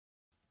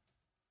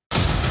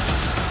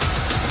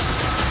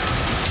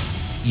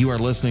You are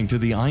listening to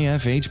the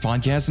IFH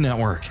Podcast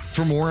Network.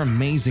 For more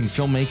amazing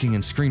filmmaking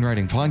and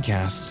screenwriting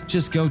podcasts,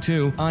 just go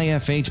to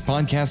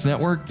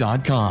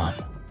ifhpodcastnetwork.com.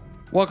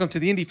 Welcome to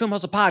the Indie Film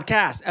Hustle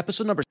Podcast,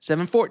 episode number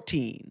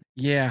 714.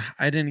 Yeah,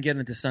 I didn't get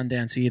into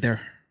Sundance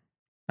either.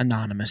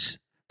 Anonymous.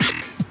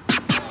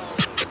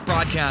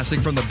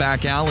 Broadcasting from the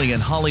back alley in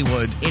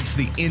Hollywood, it's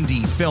the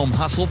Indie Film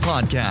Hustle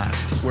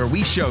Podcast, where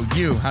we show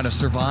you how to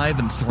survive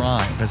and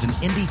thrive as an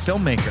indie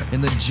filmmaker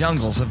in the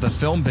jungles of the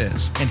film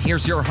biz. And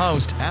here's your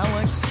host,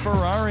 Alex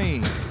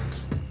Ferrari.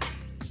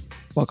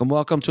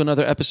 Welcome to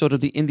another episode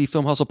of the Indie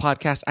Film Hustle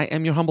Podcast. I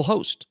am your humble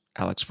host,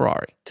 Alex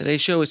Ferrari.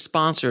 Today's show is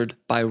sponsored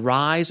by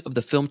Rise of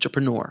the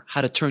Filmtrepreneur, how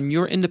to turn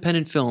your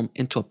independent film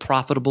into a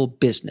profitable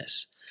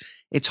business.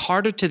 It's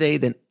harder today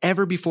than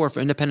ever before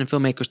for independent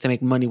filmmakers to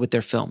make money with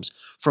their films.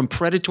 From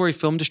predatory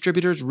film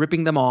distributors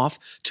ripping them off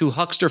to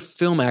huckster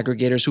film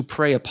aggregators who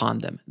prey upon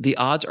them, the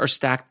odds are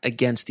stacked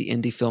against the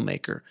indie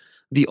filmmaker.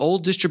 The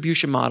old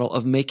distribution model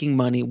of making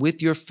money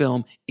with your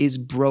film is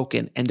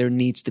broken, and there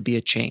needs to be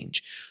a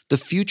change. The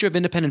future of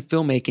independent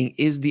filmmaking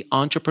is the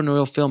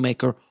entrepreneurial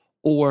filmmaker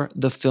or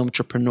the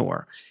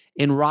filmtrepreneur.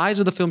 In Rise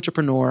of the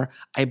Filmtrepreneur,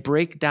 I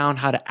break down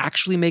how to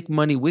actually make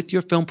money with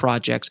your film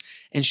projects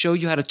and show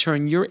you how to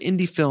turn your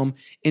indie film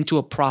into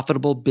a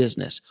profitable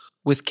business.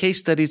 With case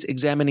studies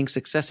examining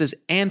successes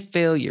and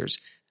failures,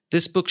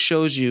 this book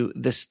shows you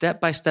the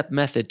step-by-step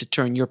method to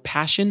turn your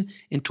passion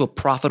into a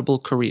profitable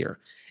career.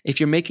 If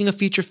you're making a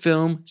feature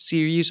film,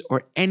 series,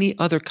 or any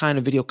other kind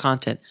of video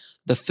content,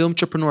 the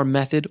Filmtrepreneur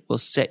method will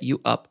set you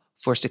up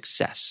for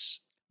success.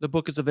 The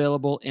book is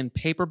available in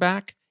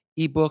paperback,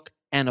 ebook,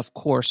 and of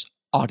course,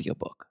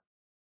 audiobook.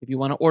 If you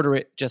want to order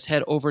it, just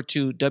head over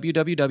to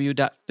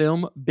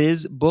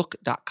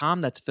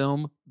www.filmbizbook.com. That's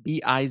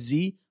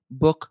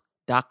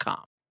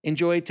filmbizbook.com.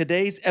 Enjoy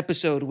today's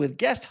episode with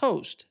guest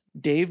host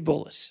Dave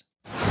Bullis.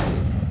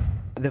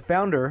 The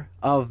founder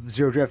of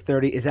Zero Draft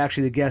 30 is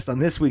actually the guest on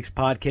this week's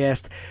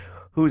podcast,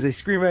 who is a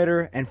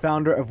screenwriter and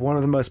founder of one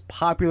of the most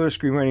popular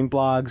screenwriting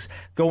blogs,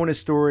 Go In A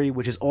Story,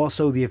 which is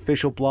also the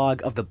official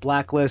blog of The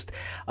Blacklist.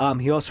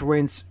 He also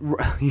runs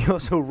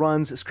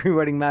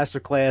Screenwriting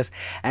Masterclass,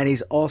 and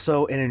he's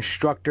also an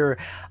instructor,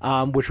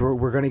 which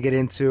we're going to get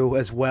into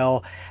as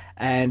well.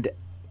 And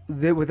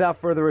without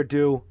further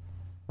ado,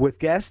 with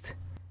guest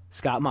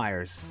Scott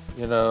Myers.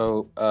 You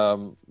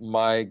know,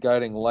 my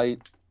guiding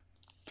light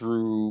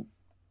through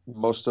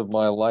most of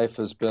my life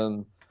has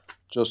been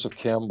Joseph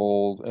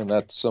Campbell and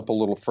that simple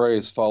little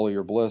phrase, follow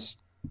your bliss.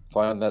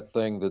 Find that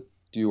thing that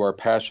you are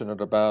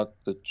passionate about,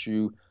 that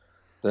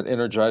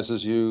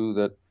energizes you,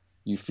 that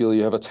you feel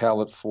you have a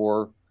talent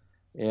for.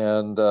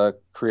 And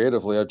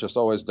creatively, I've just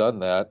always done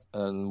that.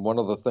 And one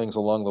of the things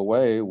along the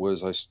way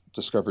was I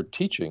discovered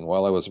teaching.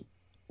 While I was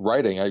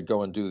writing, I'd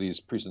go and do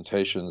these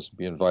presentations,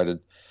 be invited,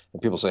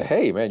 and people say,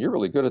 hey, man, you're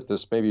really good at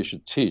this. Maybe you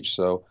should teach.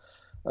 So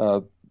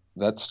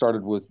that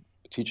started with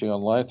teaching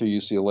online through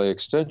UCLA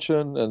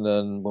Extension. And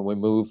then when we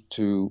moved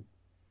to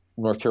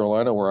North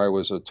Carolina, where I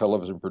was a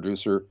television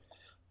producer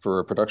for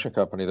a production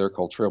company there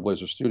called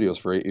Trailblazer Studios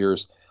for 8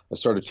 years, I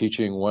started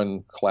teaching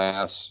one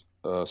class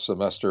a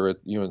semester at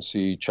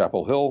UNC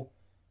Chapel Hill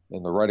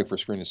in the Writing for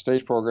Screen and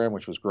Stage program,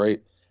 which was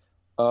great.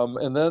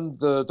 And then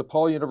the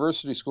DePaul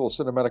University School of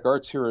Cinematic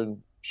Arts here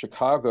in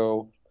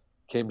Chicago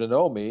came to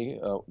know me.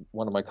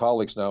 One of my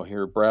colleagues now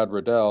here, Brad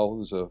Riddell,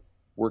 who's a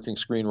working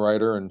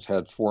screenwriter and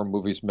had 4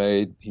 movies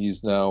made.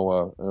 He's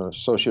now an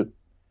associate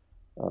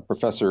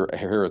professor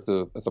here at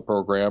the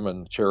program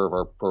and chair of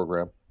our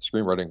program,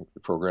 screenwriting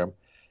program.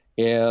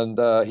 And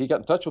he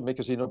got in touch with me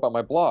because he knew about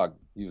my blog.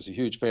 He was a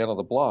huge fan of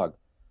the blog.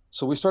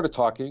 So we started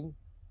talking,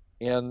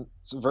 and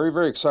some very,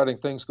 very exciting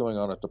things going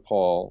on at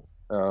DePaul.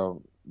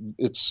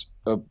 It's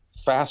a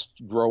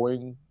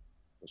fast-growing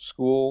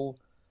school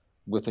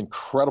with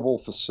incredible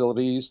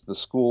facilities. The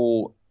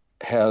school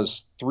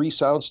has 3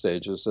 sound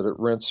stages that it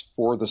rents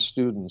for the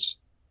students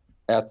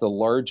at the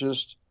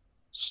largest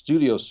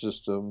studio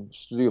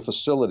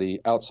facility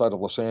outside of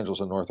Los Angeles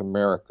in North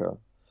America.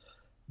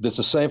 It's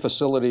the same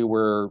facility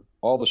where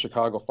all the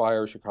Chicago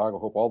Fire, Chicago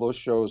Hope, all those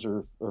shows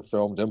are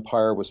filmed.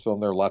 Empire was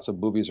filmed there. Lots of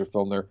movies are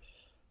filmed there.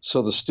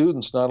 So the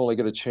students not only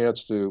get a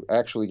chance to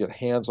actually get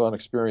hands-on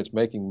experience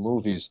making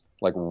movies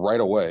like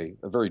right away,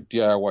 a very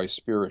DIY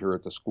spirit here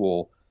at the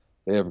school.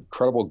 They have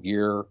incredible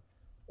gear.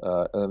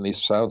 And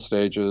these sound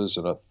stages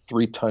and a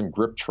 3-ton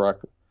grip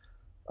truck.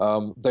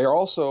 They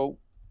also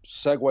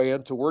segue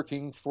into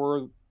working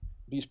for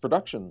these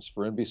productions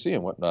for NBC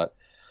and whatnot.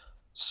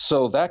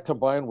 So that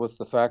combined with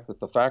the fact that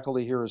the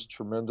faculty here is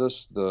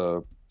tremendous,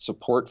 the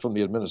support from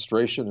the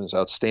administration is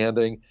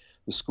outstanding.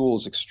 The school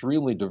is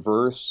extremely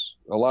diverse.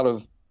 A lot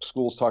of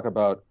schools talk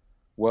about,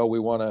 well, we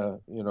want to,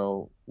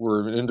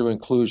 we're into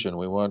inclusion.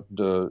 We want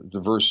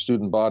diverse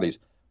student bodies.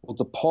 Well,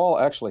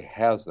 DePaul actually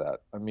has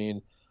that. I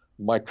mean,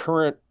 my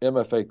current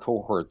MFA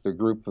cohort, the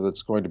group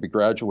that's going to be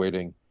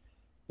graduating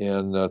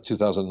in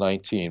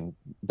 2019,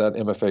 that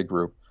MFA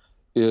group,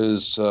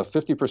 is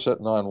 50%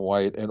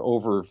 non-white and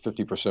over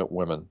 50%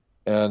 women.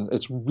 And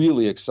it's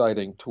really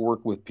exciting to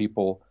work with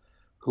people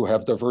who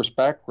have diverse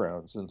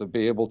backgrounds, and to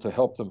be able to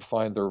help them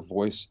find their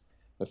voice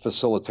and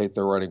facilitate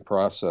their writing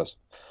process.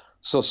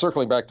 So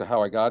circling back to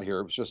how I got here,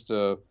 it was just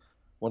one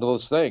of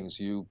those things.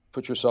 You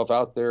put yourself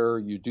out there,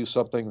 you do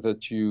something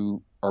that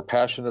you are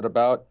passionate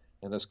about,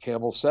 and as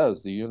Campbell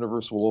says, the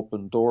universe will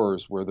open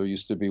doors where there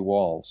used to be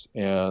walls.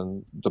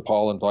 And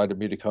DePaul invited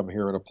me to come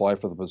here and apply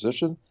for the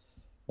position,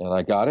 and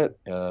I got it,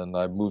 and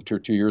I moved here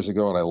 2 years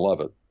ago, and I love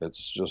it.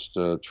 It's just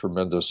a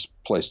tremendous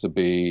place to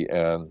be,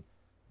 and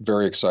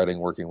very exciting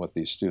working with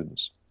these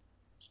students.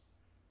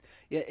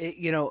 Yeah,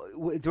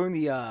 during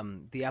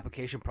the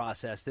application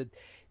process, did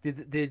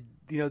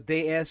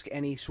they ask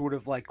any sort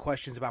of like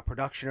questions about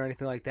production or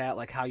anything like that,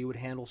 like how you would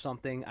handle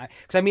something?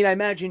 Because I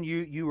imagine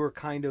you were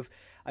kind of,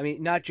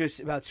 not just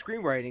about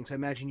screenwriting. So I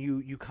imagine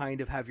you kind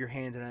of have your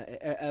hands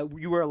in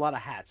you wear a lot of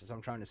hats, is what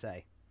I'm trying to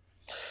say.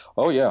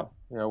 Oh yeah,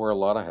 I wear a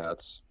lot of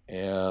hats,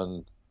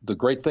 and the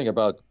great thing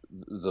about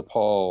the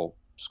DePaul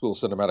School of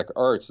Cinematic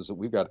Arts is that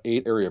we've got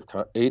eight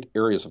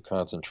areas of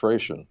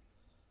concentration.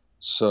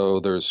 So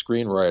there's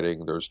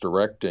screenwriting, there's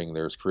directing,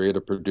 there's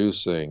creative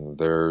producing,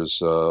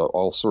 there's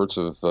all sorts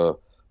of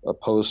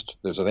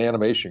there's an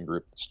animation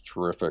group that's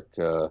terrific.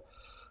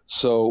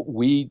 So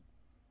we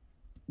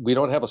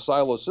don't have a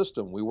silo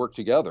system. We work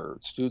together.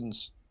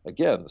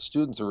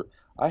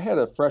 I had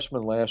a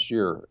freshman last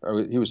year.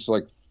 He was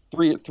like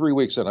three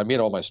weeks in. I meet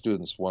all my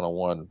students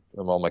one-on-one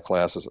in all my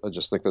classes. I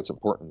just think that's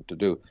important to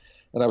do.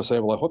 And I was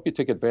saying, well, I hope you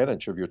take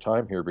advantage of your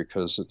time here,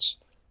 because it's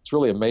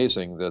really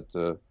amazing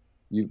that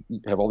you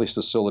have all these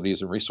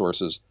facilities and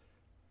resources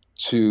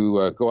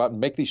to go out and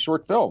make these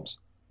short films.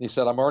 And he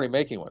said, I'm already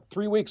making one.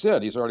 3 weeks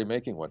in, he's already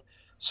making one.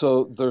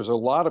 So there's a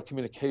lot of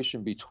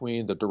communication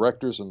between the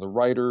directors and the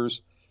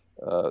writers.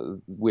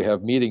 We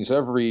have meetings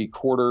every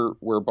quarter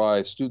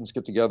whereby students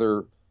get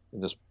together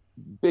in this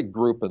big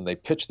group and they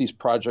pitch these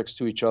projects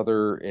to each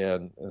other,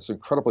 and it's an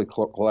incredibly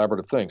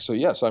collaborative thing. So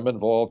yes, I'm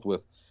involved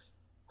with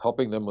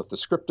helping them with the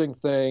scripting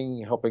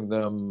thing, helping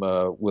them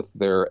with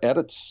their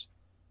edits,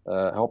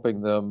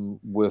 helping them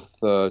with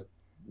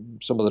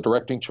some of the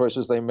directing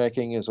choices they're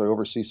making as I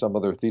oversee some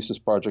of their thesis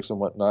projects and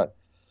whatnot.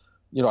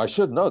 I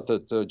should note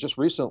that just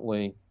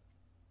recently,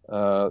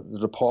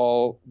 the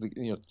DePaul,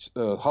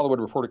 Hollywood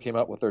Reporter came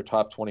out with their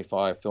top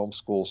 25 film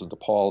schools, and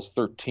DePaul's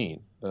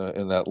 13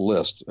 in that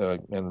list,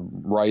 and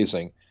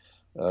rising.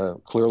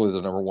 Clearly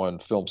the number one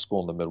film school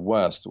in the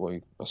Midwest.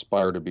 We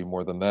aspire to be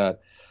more than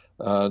that.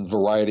 In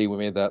Variety, we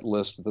made that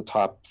list of the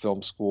top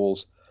film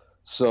schools.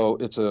 So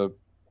it's a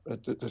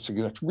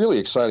really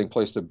exciting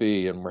place to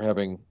be, and we're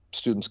having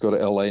students go to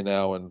LA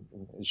now and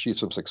achieve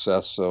some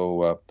success.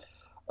 So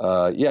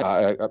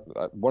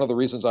one of the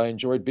reasons I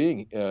enjoyed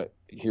being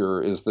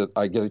here is that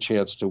I get a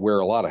chance to wear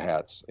a lot of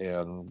hats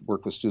and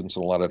work with students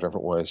in a lot of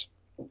different ways.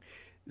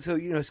 So,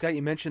 Scott,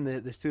 you mentioned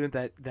the student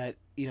that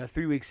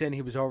 3 weeks in,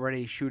 he was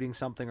already shooting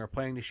something or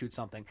planning to shoot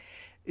something.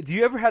 Do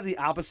you ever have the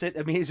opposite?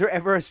 Is there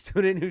ever a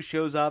student who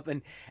shows up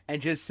and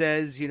just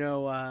says,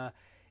 maybe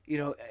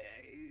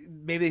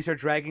they start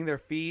dragging their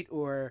feet,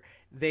 or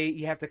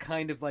you have to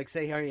kind of like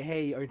say,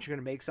 hey, aren't you going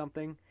to make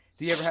something?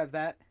 Do you ever have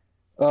that?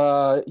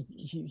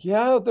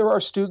 Yeah, there are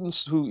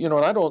students who, and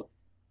I don't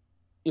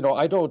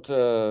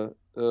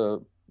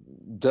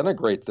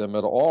denigrate them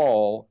at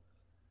all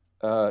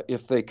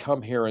if they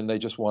come here and they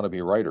just want to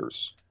be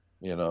writers,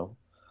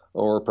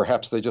 or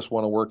perhaps they just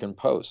want to work in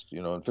post,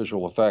 in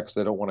visual effects.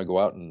 They don't want to go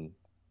out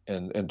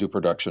and do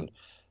production.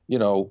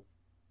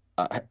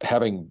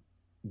 Having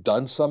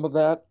done some of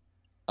that,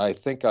 I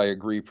think I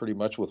agree pretty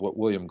much with what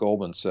William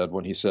Goldman said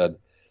when he said,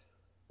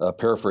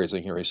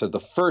 paraphrasing here, he said, the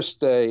first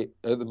day,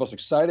 the most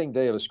exciting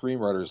day of a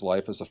screenwriter's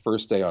life is the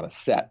first day on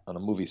a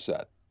movie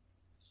set.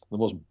 The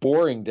most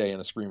boring day in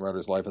a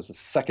screenwriter's life is the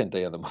second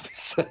day on the movie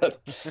set.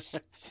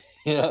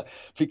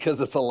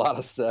 Because it's a lot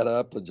of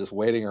setup and just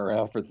waiting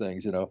around for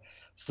things,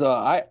 So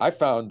I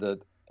found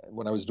that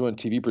when I was doing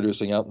TV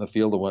producing out in the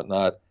field and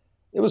whatnot,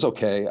 it was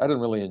okay. I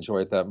didn't really enjoy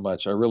it that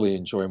much. I really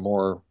enjoy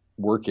more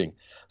working.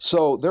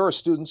 So there are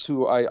students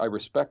who I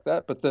respect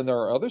that, but then there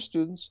are other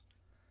students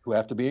who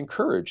have to be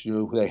encouraged.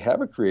 They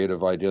have a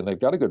creative idea and they've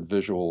got a good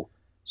visual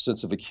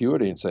sense of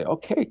acuity, and say,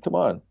 okay, come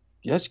on,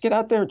 just get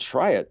out there and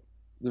try it.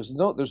 There's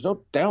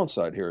no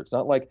downside here. It's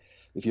not like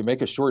if you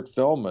make a short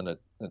film and it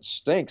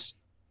stinks,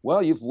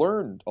 well, you've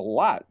learned a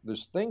lot.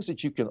 There's things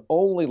that you can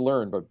only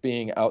learn by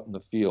being out in the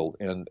field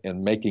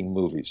and making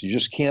movies. You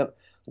just can't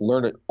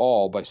learn it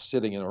all by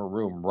sitting in a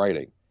room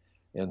writing.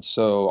 And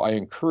so I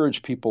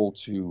encourage people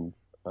to,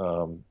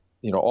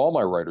 all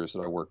my writers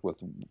that I work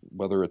with,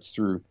 whether it's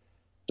through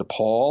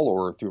DePaul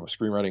or through a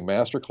screenwriting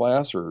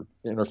masterclass or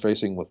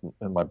interfacing with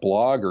in my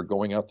blog or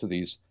going out to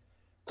these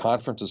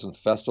conferences and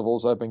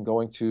festivals I've been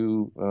going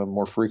to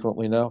more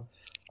frequently now,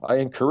 I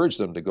encourage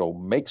them to go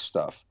make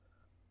stuff.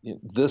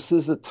 This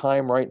is a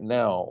time right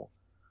now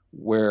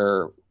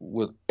where,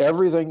 with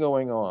everything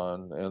going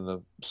on and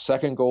the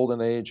second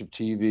golden age of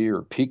TV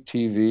or peak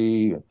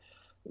TV,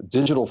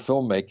 digital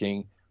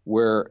filmmaking,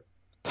 where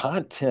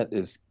content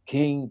is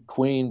king,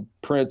 queen,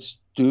 prince,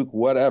 duke,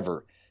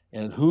 whatever.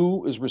 And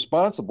who is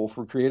responsible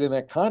for creating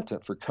that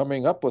content, for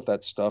coming up with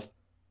that stuff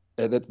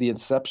at the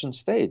inception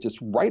stage.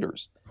 It's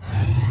writers.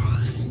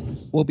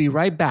 We'll be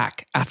right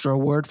back after a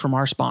word from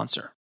our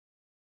sponsor.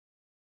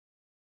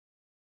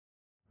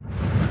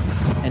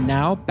 And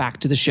now back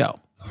to the show.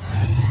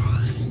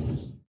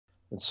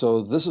 And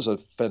so this is a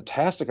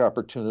fantastic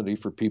opportunity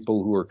for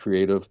people who are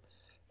creative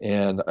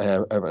and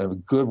have a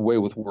good way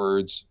with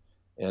words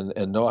and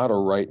know how to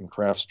write and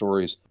craft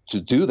stories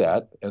to do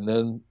that, and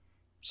then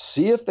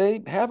see if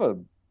they have a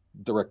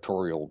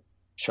directorial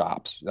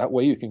chops. That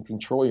way you can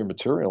control your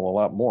material a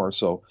lot more.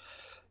 So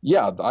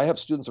yeah, I have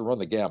students that run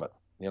the gamut.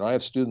 I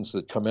have students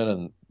that come in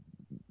and,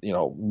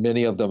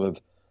 many of them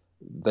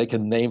they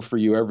can name for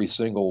you every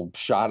single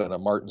shot in a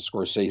Martin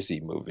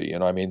Scorsese movie.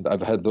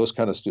 I've had those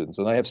kind of students.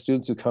 And I have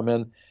students who come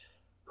in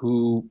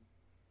who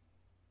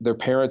their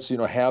parents,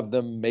 have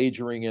them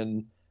majoring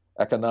in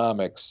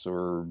economics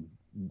or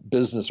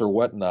business or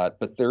whatnot,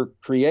 but they're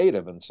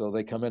creative. And so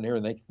they come in here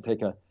and they can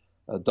take a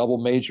double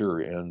major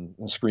in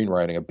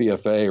screenwriting, a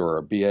BFA or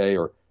a BA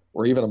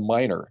or even a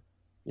minor,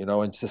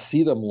 and to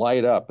see them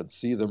light up and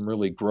see them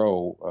really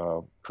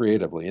grow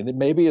creatively. And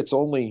maybe it's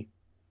only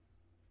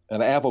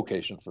an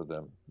avocation for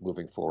them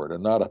moving forward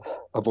and not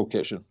a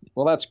vocation.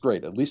 Well, that's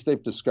great. At least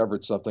they've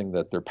discovered something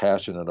that they're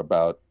passionate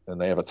about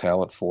and they have a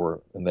talent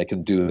for, and they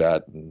can do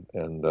that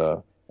and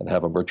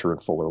have a richer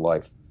and fuller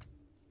life.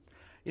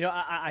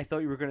 I thought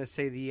you were going to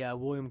say the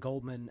William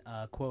Goldman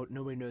quote,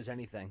 "Nobody knows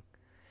anything."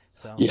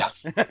 So yeah,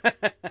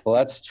 well,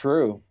 that's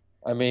true.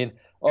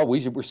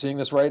 We're seeing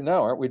this right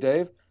now, aren't we,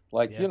 Dave?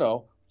 Like, yeah.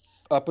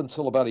 Up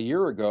until about a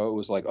year ago, it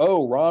was like,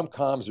 oh,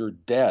 rom-coms are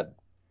dead.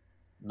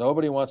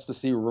 Nobody wants to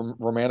see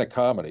romantic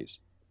comedies.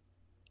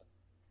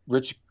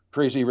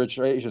 Crazy Rich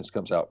Asians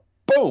comes out.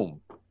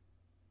 Boom!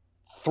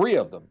 3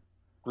 of them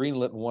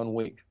greenlit in 1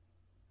 week.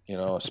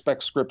 A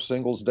spec script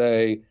Singles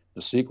Day,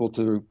 the sequel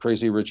to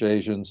Crazy Rich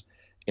Asians,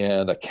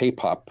 and a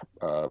K-pop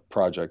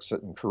project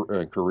set in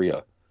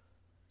Korea.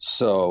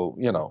 So,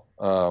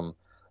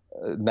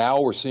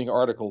 now we're seeing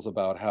articles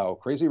about how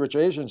Crazy Rich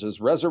Asians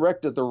has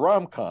resurrected the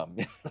rom-com.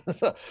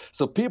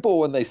 So people,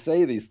 when they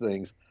say these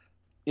things,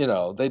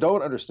 they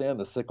don't understand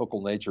the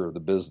cyclical nature of the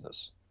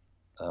business.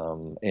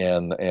 So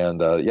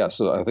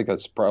I think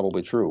that's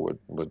probably true.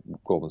 What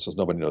Goldman says,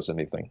 nobody knows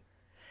anything.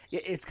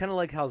 It's kind of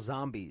like how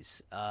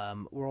zombies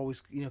were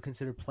always,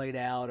 considered played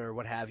out or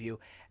what have you,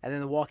 and then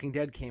The Walking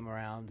Dead came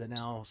around, and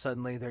now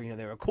suddenly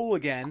they were cool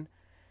again,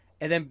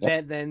 and then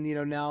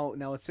now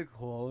it's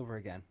cyclical all over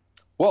again.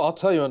 Well, I'll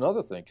tell you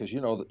another thing, because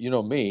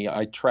me,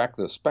 I track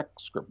the spec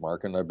script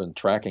market, and I've been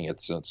tracking it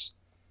since.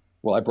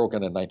 Well, I broke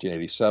in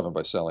 1987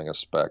 by selling a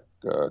spec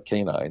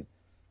K9,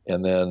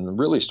 and then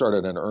really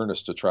started in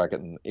earnest to track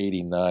it in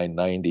 89,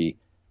 90.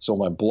 So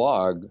my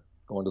blog,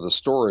 going to the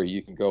story,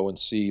 you can go and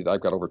see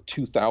I've got over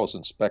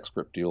 2,000 spec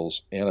script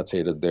deals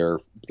annotated there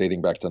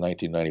dating back to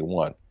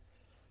 1991.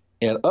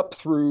 And up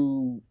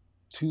through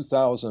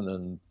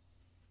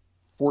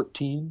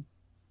 2014,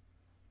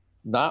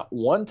 not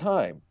one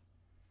time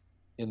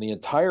in the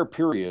entire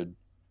period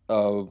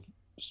of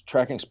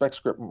tracking spec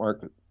script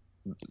market,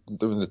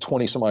 the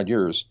 20 some odd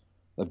years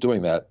of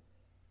doing that,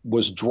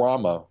 was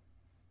drama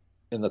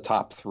in the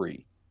top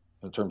 3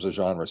 in terms of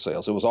genre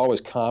sales. It was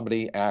always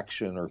comedy,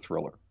 action, or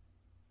thriller.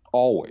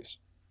 Always.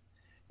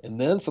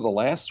 And then for the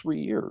last 3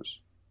 years,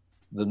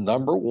 the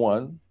number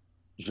 1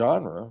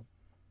 genre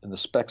in the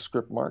spec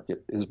script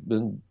market has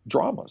been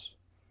dramas.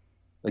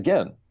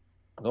 Again,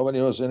 nobody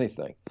knows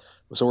anything.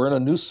 So we're in a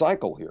new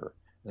cycle here,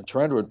 and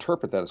trying to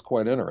interpret that is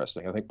quite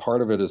interesting. I think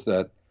part of it is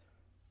that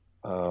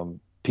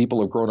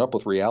people have grown up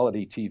with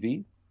reality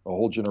TV, a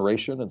whole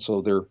generation, and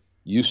so they're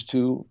used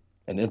to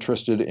and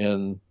interested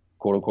in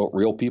quote-unquote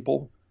real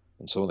people.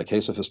 And so in the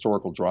case of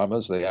historical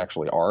dramas, they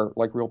actually are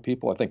like real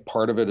people. I think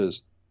part of it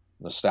is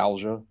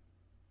nostalgia.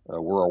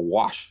 We're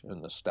awash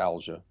in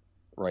nostalgia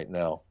right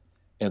now.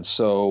 And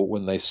so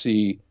when they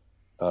see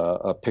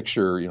a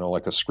picture,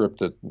 like a script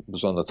that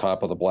was on the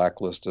top of the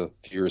blacklist a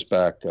few years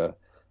back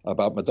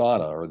about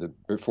Madonna, or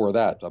before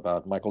that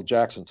about Michael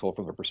Jackson told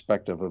from the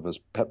perspective of his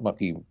pet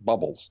monkey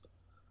Bubbles,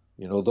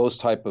 those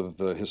type of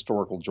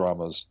historical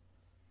dramas,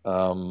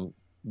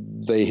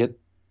 they hit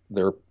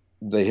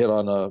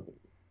on a,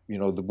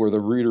 where the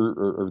reader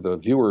or the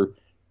viewer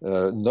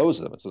knows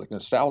them. It's like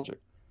nostalgic.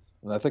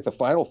 And I think the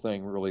final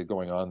thing really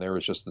going on there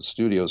is just the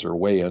studios are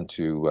way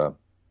into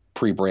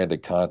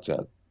pre-branded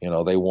content.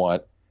 They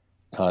want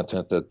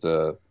content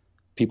that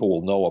people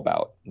will know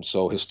about. And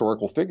so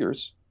historical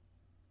figures,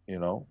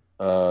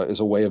 is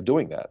a way of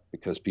doing that,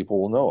 because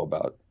people will know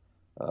about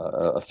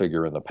a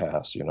figure in the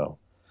past,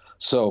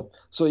 So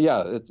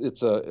yeah,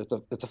 it's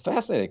a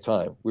fascinating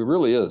time. It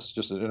really is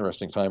just an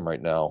interesting time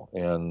right now,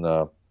 and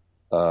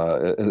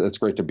it's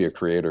great to be a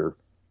creator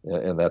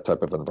in that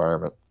type of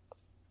environment.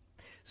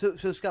 So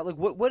Scott, like,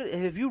 what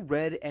have you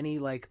read any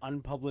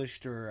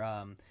unpublished or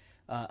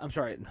I'm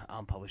sorry,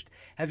 unpublished?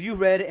 Have you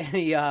read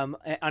any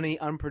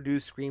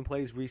unproduced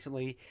screenplays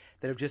recently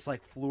that have just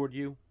floored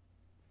you?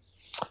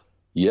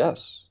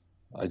 Yes,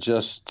 I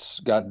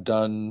just got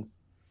done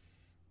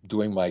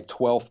doing my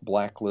 12th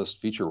Blacklist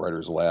Feature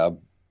Writers Lab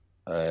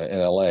in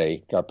LA.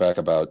 Got back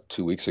about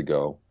 2 weeks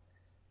ago,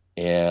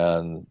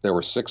 And there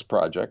were 6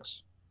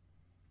 projects,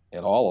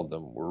 and all of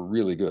them were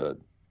really good.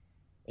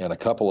 And a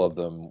couple of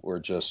them were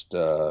just,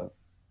 one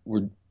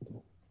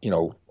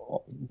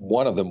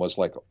of them was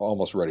like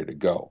almost ready to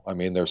go. I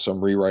mean, there's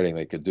some rewriting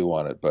they could do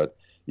on it, but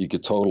you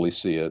could totally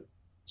see it.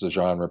 It's a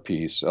genre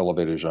piece,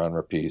 elevated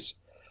genre piece.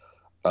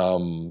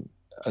 And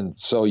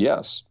so,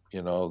 yes,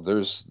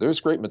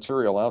 there's great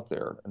material out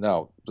there.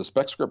 Now, the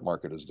spec script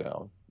market is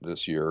down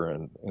this year,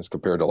 and as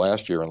compared to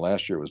last year, and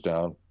last year was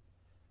down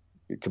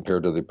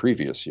compared to the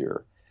previous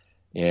year.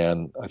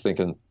 And I think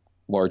in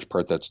large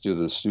part that's due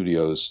to the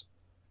studios,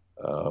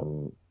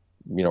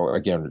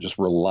 again, just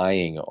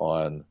relying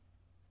on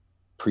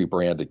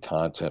pre-branded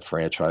content,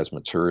 franchise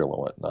material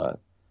and whatnot.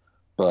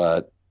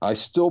 But I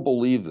still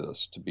believe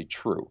this to be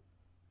true,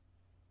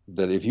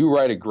 that if you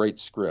write a great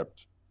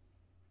script,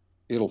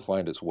 it'll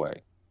find its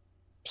way.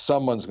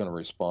 Someone's going to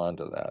respond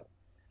to that.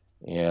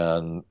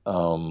 And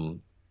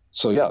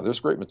so, yeah, there's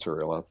great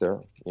material out there.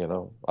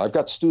 I've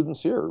got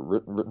students here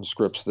written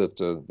scripts that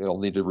they'll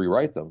need to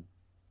rewrite them,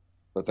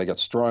 but they got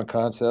strong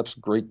concepts,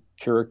 great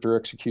character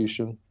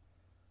execution.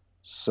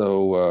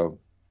 So,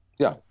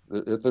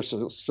 there's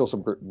still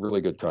some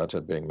really good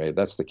content being made.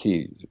 That's the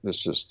key. It's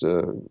just,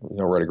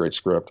 write a great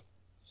script.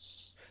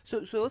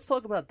 So let's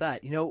talk about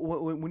that.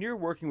 When you're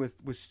working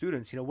with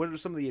students, what are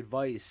some of the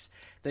advice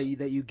that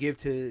you give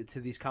to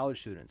these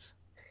college students?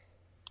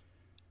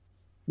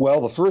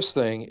 Well, the first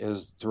thing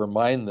is to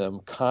remind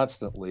them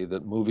constantly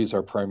that movies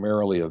are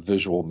primarily a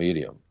visual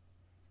medium.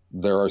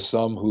 There are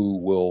some who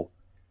will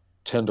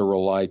tend to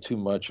rely too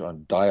much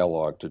on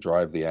dialogue to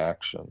drive the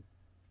action.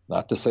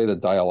 Not to say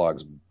that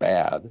dialogue's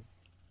bad,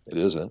 it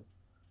isn't,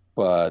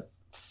 but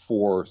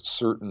for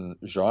certain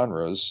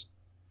genres,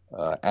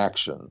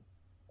 action,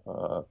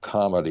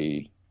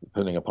 comedy,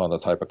 depending upon the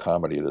type of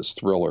comedy it is,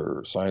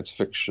 thriller, science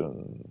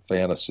fiction,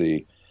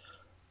 fantasy,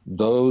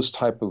 those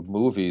type of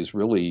movies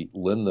really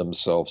lend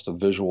themselves to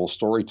visual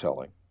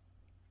storytelling.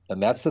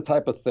 And that's the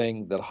type of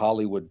thing that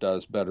Hollywood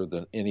does better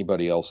than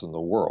anybody else in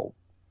the world,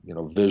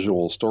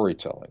 visual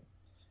storytelling.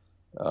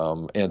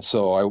 And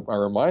so I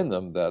remind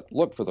them that,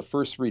 look, for the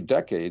first 3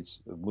 decades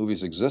of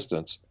movies'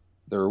 existence,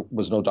 there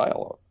was no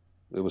dialogue.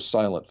 It was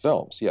silent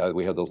films. Yeah,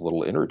 we had those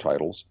little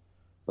intertitles,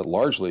 but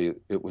largely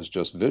it was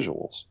just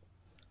visuals.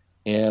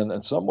 And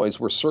in some ways,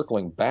 we're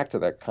circling back to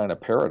that kind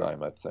of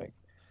paradigm, I think,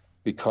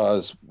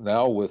 because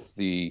now with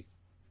the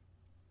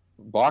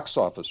box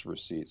office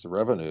receipts, the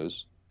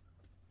revenues,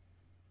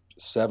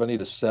 70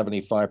 to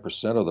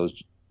 75% of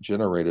those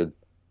generated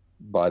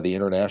by the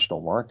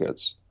international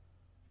markets,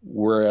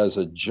 whereas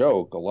a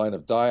joke, a line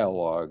of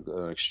dialogue,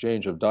 an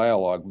exchange of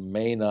dialogue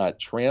may not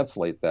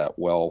translate that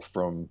well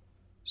from,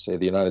 say,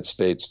 the United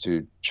States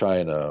to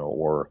China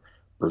or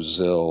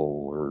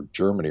Brazil or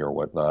Germany or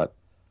whatnot.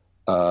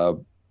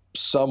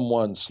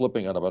 Someone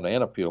slipping on a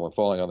banana peel and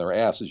falling on their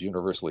ass is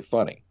universally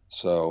funny.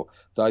 So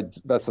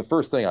that's the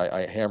first thing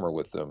I hammer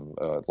with them,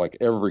 like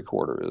every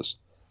quarter is,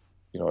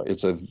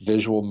 it's a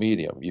visual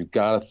medium. You've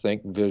got to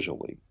think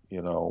visually.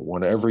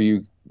 Whenever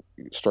you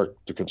start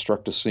to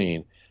construct a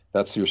scene,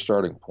 that's your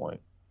starting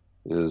point,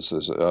 is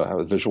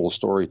visual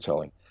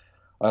storytelling.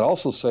 I'd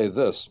also say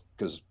this,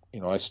 because,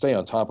 I stay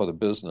on top of the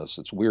business.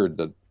 It's weird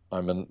that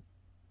I'm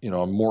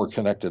more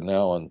connected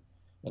now in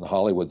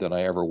Hollywood than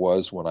I ever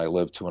was when I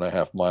lived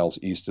 2.5 miles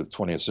east of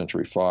 20th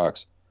Century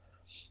Fox,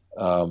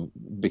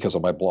 because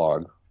of my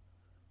blog.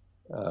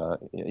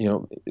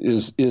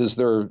 Is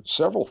there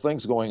several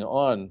things going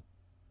on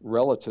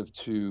relative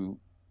to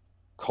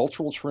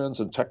cultural trends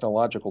and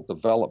technological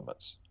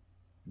developments.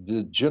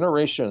 The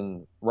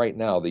generation right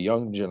now, the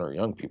young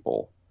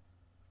people,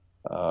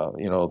 up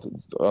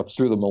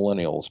through the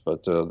millennials,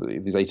 but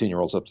these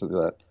 18-year-olds up to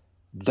that,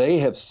 they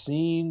have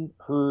seen,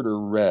 heard, or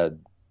read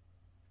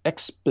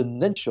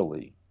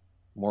exponentially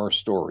more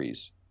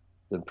stories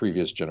than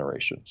previous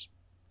generations.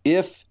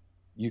 If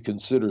you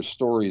consider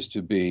stories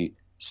to be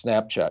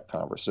Snapchat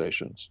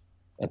conversations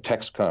and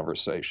text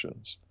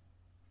conversations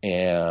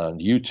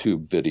and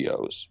YouTube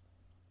videos,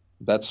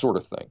 that sort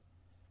of thing.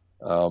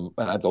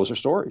 And those are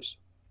stories,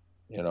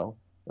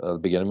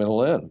 beginning,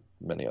 middle, end,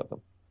 many of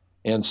them.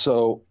 And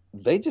so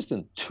they just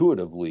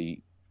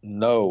intuitively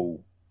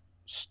know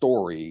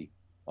story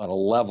on a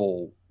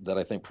level that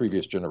I think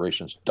previous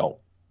generations don't.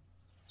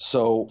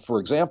 So,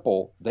 for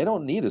example, they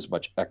don't need as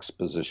much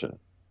exposition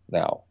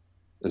now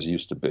as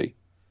used to be,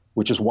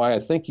 which is why I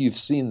think you've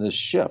seen this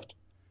shift.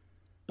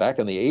 Back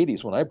in the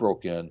 80s when I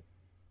broke in,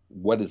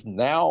 what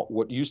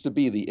used to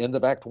be the end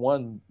of Act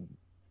One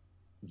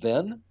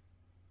then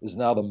is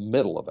now the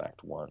middle of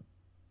Act One.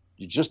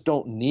 You just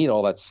don't need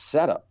all that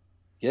setup.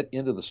 Get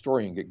into the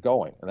story and get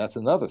going. And that's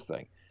another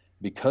thing.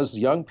 Because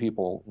young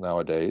people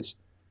nowadays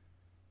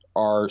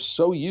are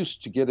so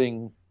used to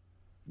getting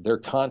their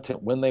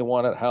content when they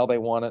want it, how they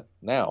want it,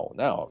 now,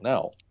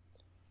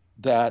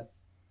 that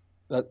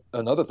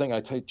another thing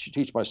I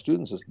teach my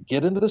students is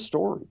get into the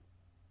story.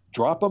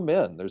 Drop them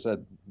in. There's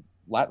that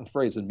Latin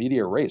phrase in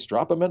media res,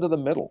 drop them into the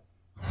middle.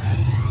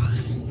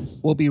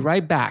 We'll be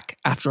right back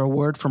after a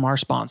word from our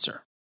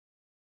sponsor.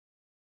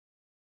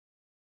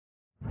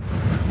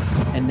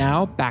 And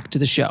now back to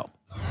the show.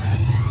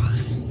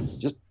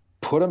 Just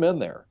put them in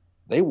there.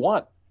 They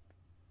want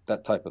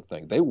that type of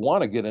thing. They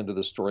want to get into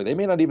the story. They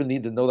may not even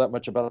need to know that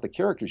much about the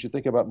characters. You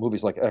think about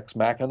movies like Ex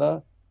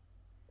Machina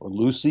or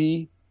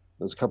Lucy.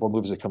 There's a couple of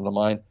movies that come to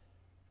mind.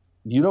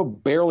 You know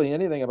barely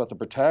anything about the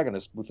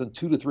protagonist. Within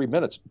 2 to 3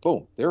 minutes,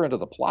 boom, they're into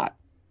the plot.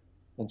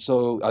 And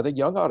so I think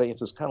young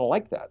audiences kind of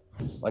like that.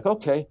 Like,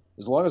 okay,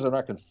 as long as they're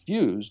not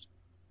confused,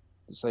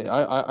 say,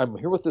 I'm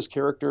here with this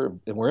character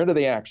and we're into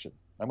the action.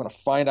 I'm going to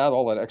find out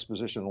all that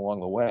exposition along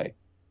the way,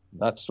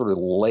 not sort of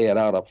lay it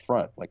out up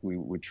front like we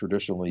would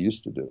traditionally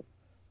used to do.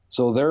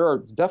 So there are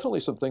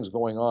definitely some things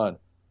going on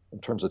in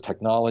terms of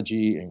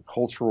technology and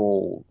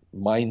cultural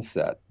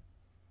mindset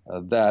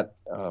that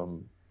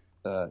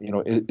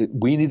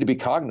we need to be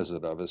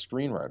cognizant of as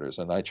screenwriters,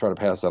 and I try to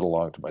pass that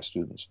along to my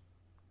students.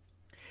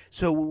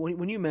 So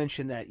when you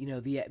mentioned that,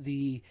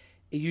 it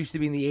used to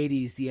be in the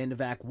 80s, the end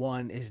of Act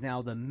 1 is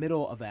now the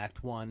middle of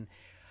Act 1.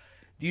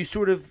 Do you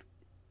sort of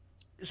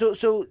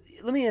So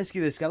let me ask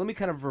you this, guy. Let me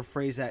kind of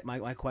rephrase that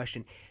my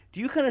question. Do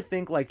you kind of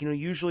think like,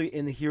 usually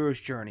in the hero's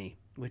journey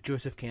with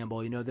Joseph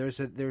Campbell, there's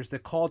the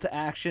call to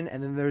action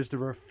and then there's the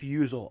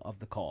refusal of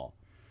the call.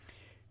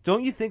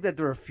 Don't you think that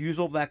the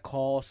refusal of that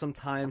call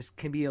sometimes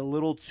can be a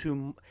little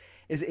too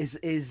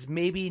is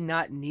maybe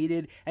not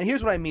needed? And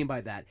here's what I mean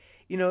by that.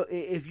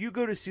 If you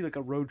go to see like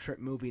a road trip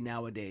movie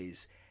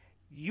nowadays,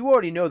 you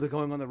already know they're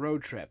going on the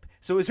road trip.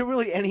 So is there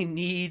really any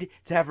need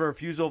to have a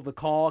refusal of the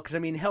call? Because, I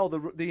mean, hell,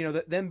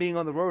 them being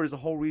on the road is the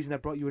whole reason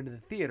that brought you into the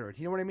theater.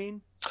 Do you know what I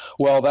mean?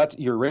 Well,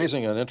 you're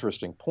raising an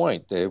interesting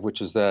point, Dave,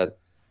 which is that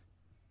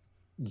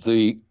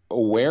the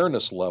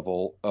awareness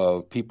level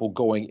of people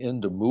going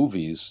into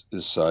movies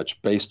is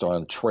such based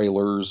on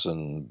trailers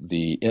and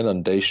the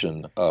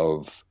inundation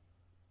of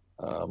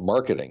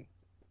marketing.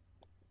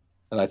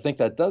 And I think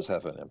that does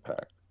have an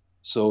impact.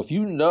 So if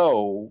you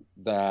know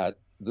that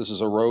this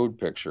is a road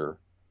picture,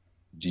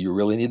 do you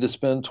really need to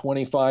spend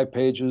 25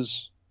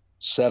 pages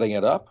setting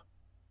it up?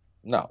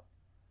 No,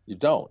 you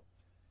don't.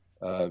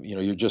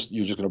 You're just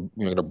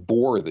gonna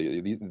bore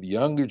the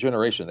younger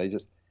generation.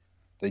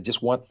 They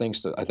just want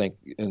things to, I think,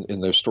 in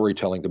their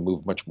storytelling to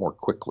move much more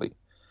quickly.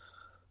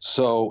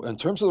 So in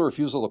terms of the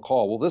refusal of the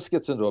call, well, this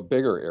gets into a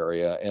bigger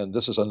area, and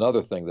this is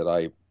another thing that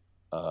I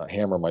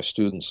hammer my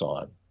students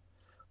on,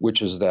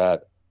 which is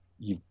that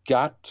you've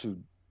got to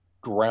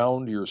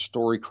ground your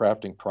story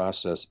crafting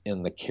process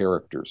in the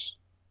characters.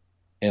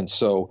 And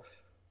so,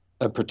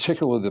 and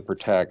particularly the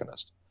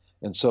protagonist.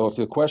 And so if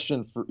the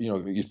question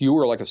if you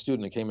were like a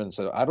student and came in and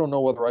said, I don't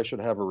know whether I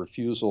should have a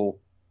refusal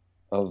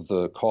of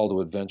the call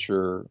to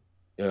adventure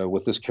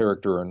with this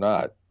character or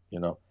not,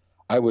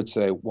 I would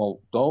say, well,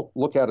 don't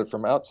look at it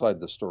from outside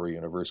the story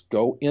universe.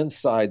 Go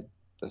inside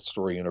the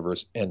story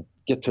universe and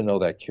get to know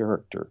that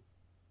character.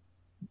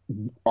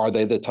 Are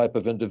they the type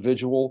of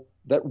individual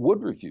that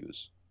would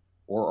refuse?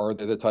 Or are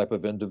they the type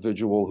of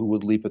individual who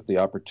would leap at the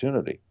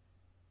opportunity?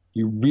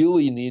 You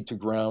really need to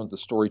ground the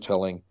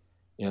storytelling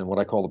in what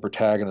I call the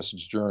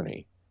protagonist's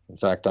journey. In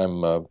fact,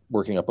 I'm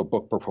working up a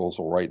book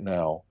proposal right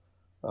now.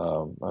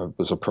 I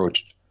was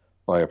approached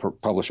by a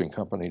publishing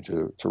company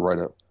to write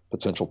a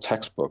potential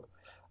textbook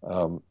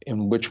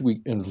in which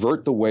we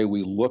invert the way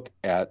we look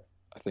at,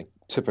 I think,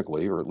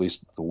 typically, or at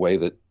least the way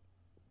that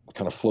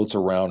kind of floats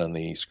around in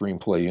the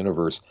screenplay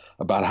universe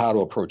about how to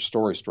approach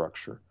story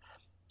structure.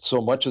 So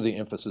much of the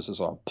emphasis is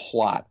on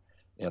plot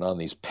and on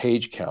these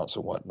page counts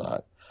and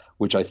whatnot,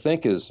 which I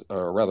think is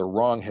a rather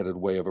wrong-headed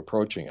way of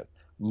approaching it.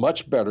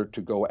 Much better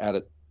to go at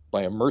it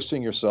by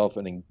immersing yourself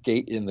and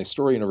engage in the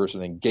story universe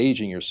and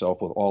engaging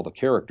yourself with all the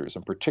characters,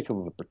 and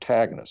particularly the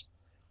protagonist.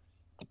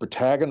 The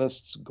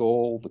protagonist's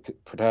goal, the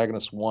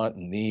protagonist's want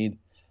and need,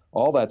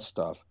 all that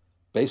stuff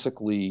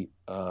basically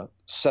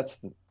sets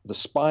the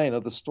spine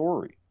of the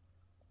story.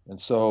 And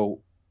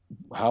so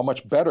how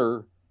much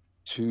better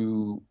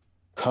to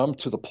come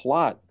to the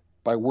plot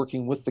by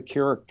working with the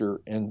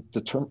character and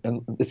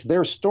and it's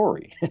their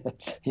story.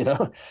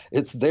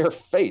 It's their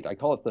fate. I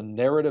call it the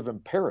narrative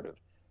imperative.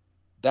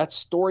 That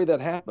story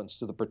that happens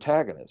to the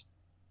protagonist,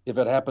 if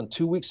it happened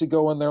 2 weeks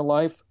ago in their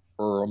life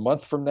or a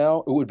month from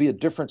now, it would be a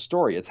different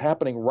story. It's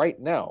happening right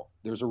now.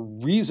 There's a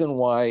reason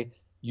why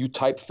you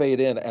type fate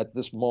in at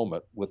this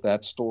moment with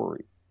that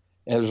story.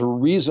 And there's a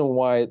reason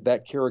why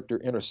that character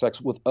intersects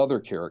with other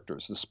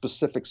characters, the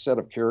specific set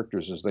of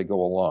characters as they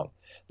go along.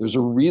 There's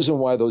a reason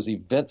why those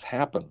events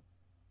happen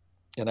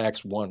in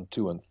Acts 1,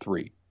 2, and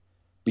 3,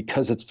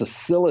 because it's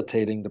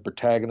facilitating the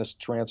protagonist's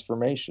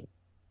transformation.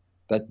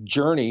 That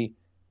journey,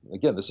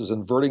 again, this is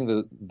inverting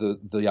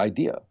the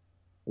idea.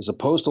 As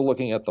opposed to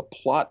looking at the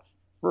plot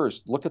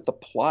first, look at the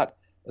plot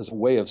as a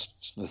way of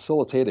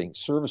facilitating,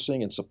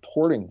 servicing, and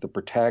supporting the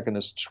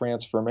protagonist's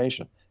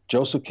transformation.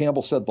 Joseph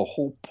Campbell said the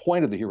whole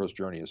point of the hero's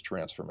journey is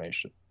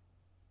transformation.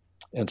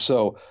 And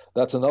so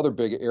that's another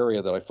big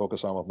area that I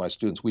focus on with my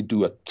students. We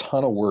do a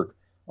ton of work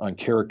on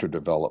character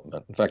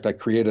development. In fact, I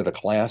created a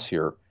class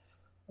here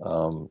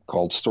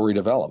called Story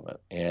Development,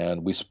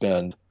 and we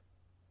spend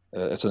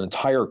it's an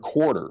entire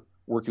quarter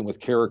working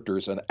with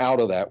characters, and out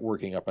of that,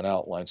 working up an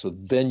outline. So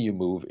then you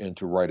move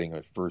into writing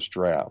a first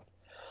draft.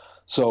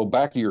 So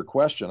back to your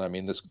question, I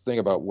mean, this thing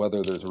about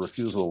whether there's a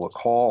refusal to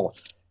call,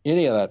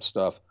 any of that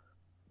stuff,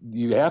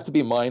 you have to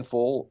be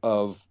mindful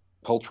of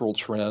cultural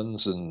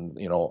trends and,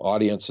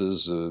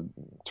 audiences in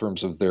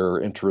terms of their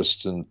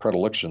interests and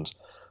predilections.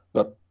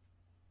 But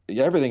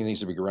everything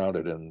needs to be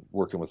grounded in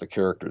working with the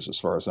characters as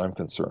far as I'm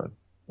concerned.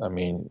 I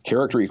mean,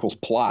 character equals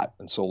plot.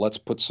 And so let's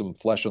put some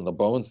flesh on the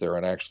bones there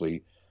and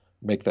actually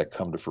make that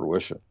come to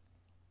fruition.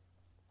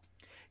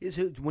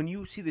 So when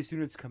you see the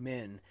students come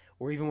in,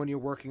 or even when you're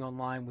working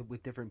online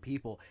with different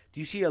people,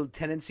 do you see a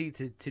tendency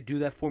to do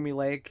that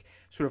formulaic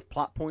sort of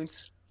plot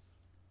points?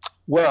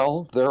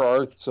 Well, there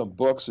are some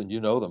books, and you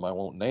know them, I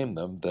won't name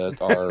them,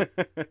 that are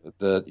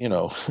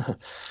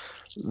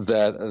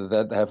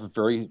that have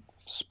very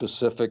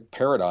specific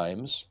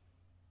paradigms.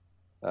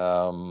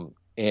 I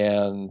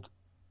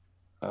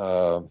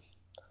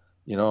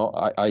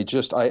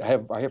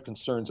have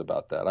concerns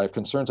about that. I have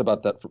concerns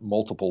about that for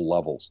multiple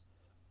levels.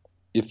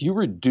 If you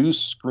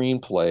reduce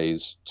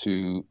screenplays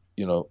to,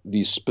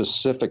 these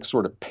specific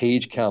sort of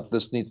page count,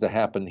 this needs to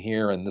happen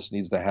here and this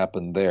needs to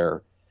happen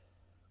there,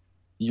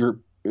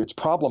 it's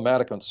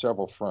problematic on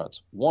several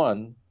fronts.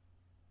 One,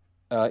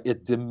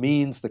 it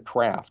demeans the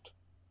craft.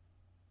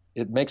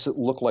 It makes it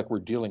look like we're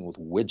dealing with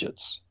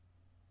widgets,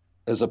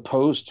 as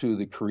opposed to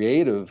the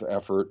creative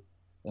effort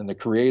and the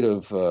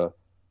creative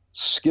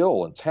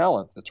skill and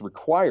talent that's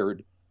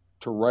required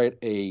to write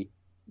a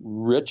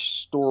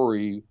rich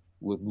story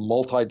with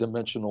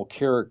multi-dimensional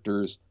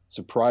characters,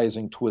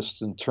 surprising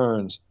twists and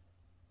turns,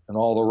 and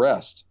all the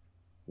rest.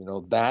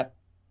 That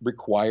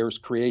requires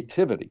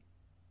creativity.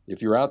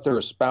 If you're out there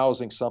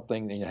espousing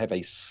something and you have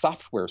a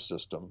software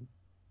system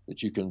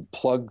that you can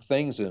plug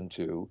things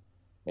into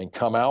and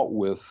come out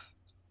with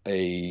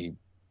a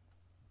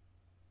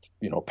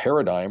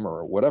paradigm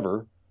or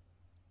whatever,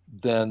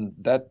 then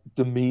that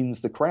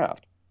demeans the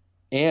craft.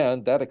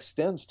 And that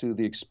extends to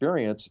the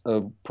experience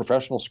of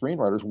professional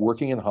screenwriters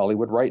working in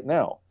Hollywood right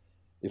now.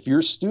 If you're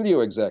a studio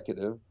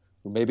executive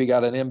who maybe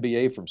got an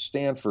MBA from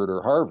Stanford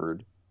or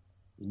Harvard,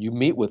 and you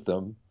meet with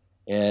them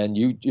and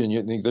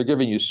they're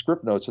giving you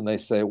script notes and they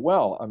say,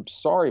 well, I'm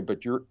sorry,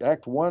 but your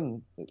act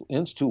 1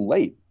 ends too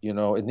late.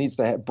 It needs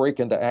to break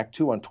into act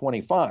 2 on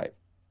 25.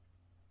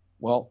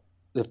 Well,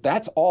 if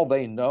that's all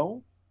they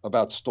know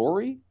about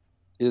story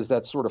is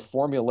that sort of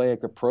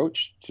formulaic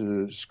approach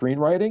to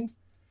screenwriting,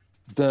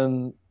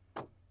 then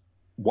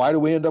why do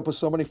we end up with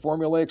so many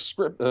formulaic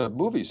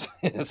movies?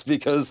 It's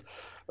because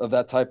of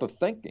that type of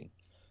thinking.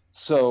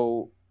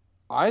 So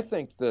I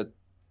think that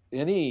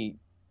any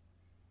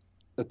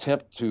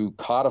attempt to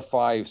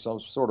codify some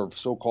sort of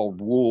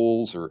so-called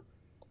rules or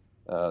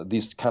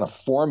these kind of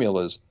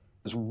formulas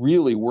is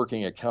really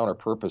working at counter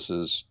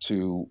purposes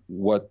to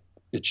what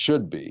it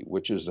should be,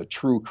 which is a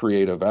true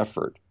creative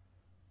effort.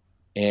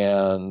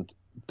 And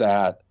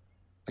that,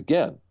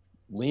 again,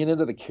 lean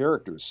into the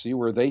characters, see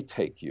where they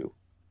take you.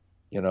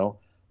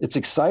 It's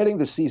exciting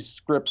to see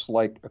scripts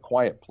like A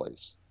Quiet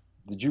Place.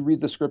 Did you read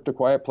the script A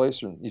Quiet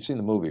Place? Or you've seen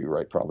the movie,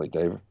 right? Probably,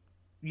 Dave.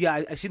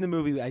 Yeah, I've seen the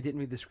movie. I didn't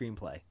read the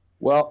screenplay.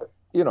 Well,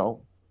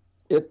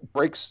 it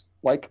breaks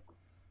like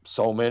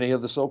so many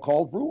of the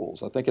so-called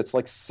rules. I think it's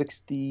like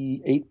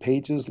 68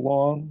 pages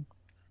long.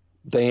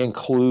 They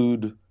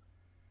include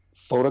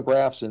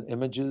photographs and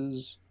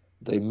images.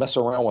 They mess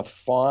around with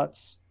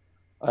fonts.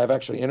 I've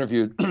actually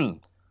interviewed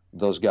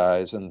those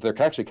guys, and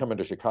they're actually coming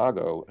to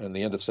Chicago in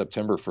the end of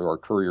September for our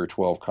Courier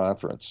 12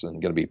 conference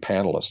and going to be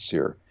panelists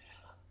here,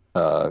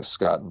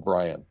 Scott and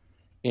Brian.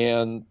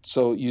 And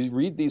so you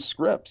read these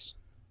scripts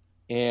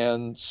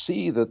and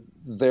see that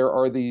there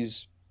are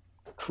these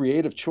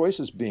creative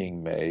choices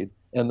being made,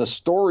 and the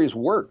stories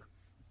work.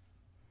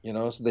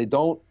 So they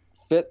don't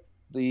fit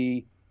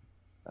the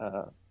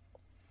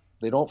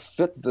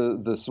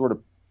sort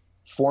of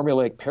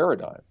formulaic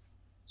paradigm.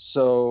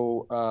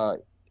 So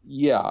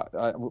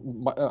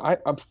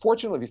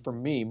unfortunately for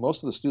me,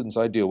 most of the students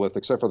I deal with,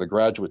 except for the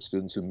graduate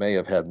students who may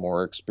have had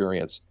more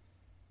experience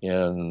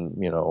in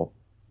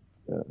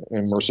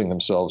immersing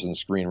themselves in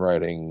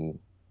screenwriting,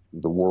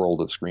 the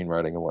world of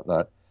screenwriting and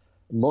whatnot,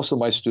 most of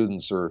my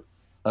students are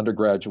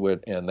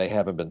undergraduate and they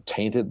haven't been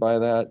tainted by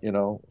that,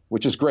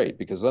 which is great,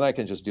 because then I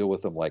can just deal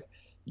with them like,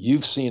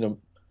 you've seen them,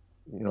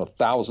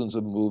 thousands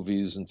of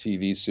movies and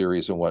TV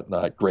series and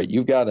whatnot. Great.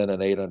 You've got an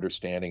innate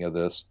understanding of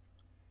this.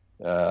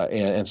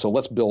 And so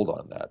let's build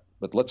on that.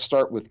 But let's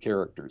start with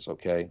characters,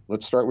 okay?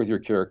 Let's start with your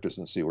characters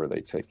and see where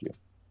they take you.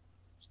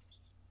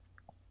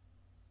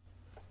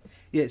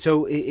 Yeah,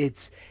 so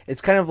it's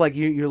kind of like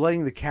you're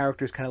letting the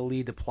characters kind of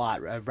lead the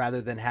plot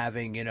rather than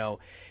having,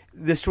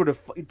 this sort of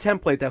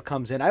template that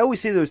comes in. I always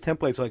say those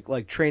templates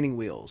like training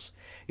wheels.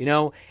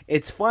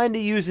 It's fine to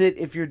use it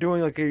if you're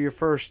doing like your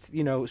first,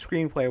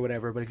 screenplay or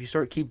whatever, but if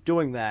you keep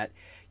doing that,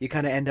 you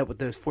kind of end up with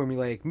those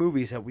formulaic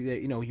movies that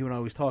you and I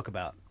always talk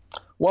about.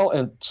 Well,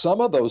 and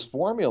some of those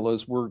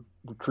formulas were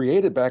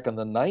created back in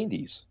the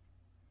 90s.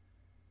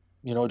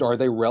 Are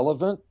they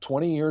relevant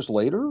 20 years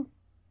later?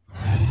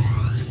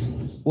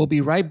 We'll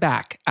be right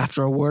back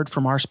after a word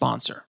from our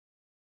sponsor.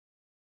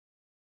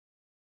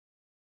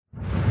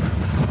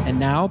 And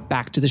now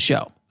back to the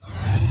show.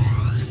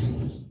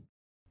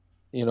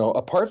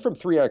 Apart from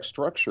 3-act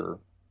structure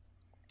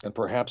and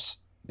perhaps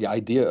the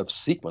idea of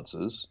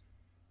sequences,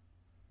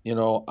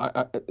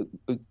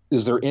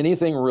 is there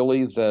anything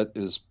really that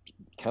is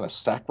kind of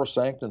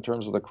sacrosanct in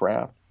terms of the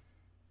craft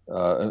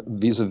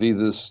vis-a-vis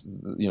this,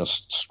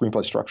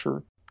 screenplay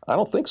structure? I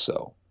don't think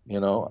so.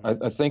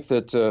 I think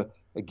that,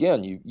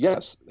 again,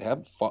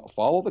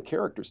 follow the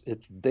characters.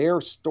 It's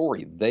their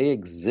story. They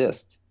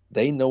exist.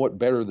 They know it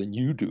better than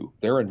you do.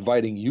 They're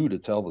inviting you to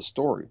tell the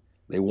story.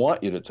 They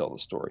want you to tell the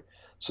story.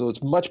 So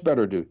it's much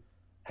better to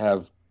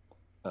have,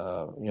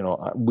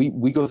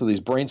 we go through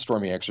these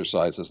brainstorming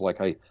exercises.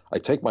 Like I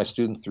take my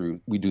students through,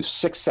 we do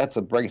 6 sets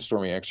of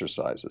brainstorming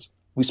exercises.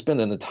 We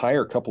spend an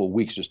entire couple of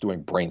weeks just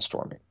doing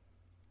brainstorming.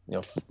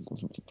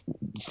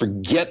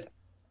 Forget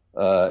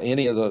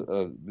any of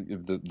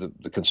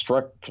the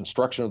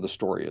construction of the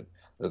story.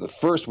 The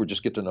first, we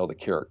just get to know the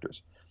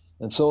characters.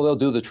 And so they'll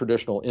do the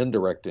traditional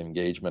indirect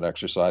engagement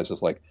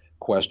exercises like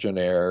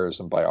questionnaires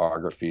and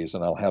biographies,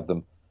 and I'll have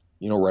them,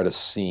 write a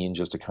scene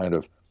just to kind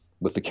of,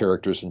 with the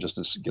characters and just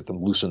to get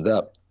them loosened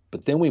up.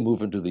 But then we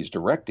move into these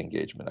direct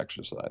engagement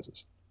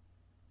exercises,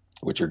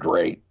 which are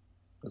great.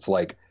 It's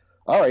like,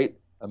 all right,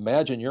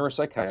 imagine you're a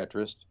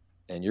psychiatrist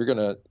and you're going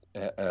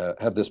to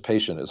have this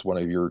patient as one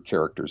of your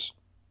characters.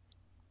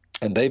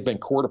 And they've been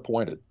court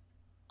appointed.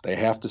 They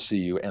have to see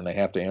you and they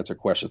have to answer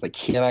questions. They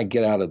cannot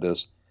get out of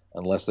this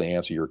unless they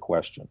answer your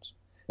questions.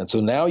 And so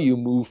now you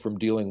move from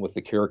dealing with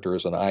the character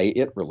as an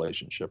I-it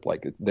relationship,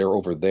 like they're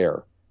over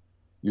there.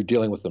 You're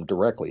dealing with them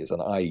directly as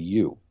an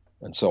I-you.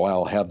 And so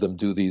I'll have them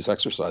do these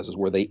exercises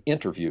where they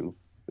interview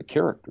the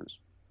characters.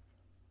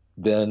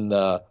 Then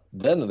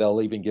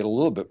they'll even get a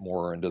little bit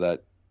more into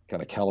that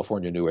kind of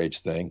California New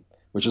Age thing,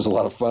 which is a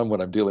lot of fun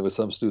when I'm dealing with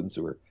some students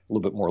who are a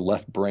little bit more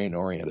left brain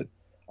oriented.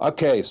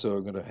 Okay, so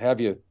I'm going to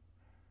have you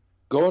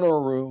go into a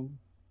room,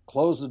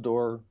 close the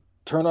door,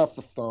 turn off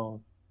the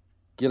phone,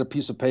 get a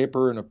piece of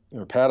paper and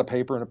a pad of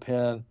paper and a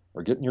pen,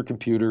 or get in your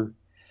computer,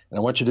 and I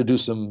want you to do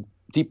some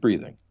deep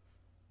breathing.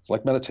 It's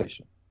like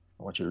meditation.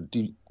 I want you to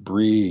deep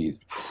breathe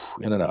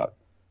in and out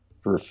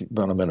for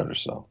about a minute or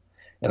so.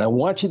 And I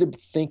want you to be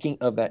thinking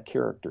of that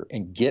character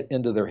and get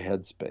into their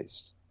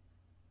headspace.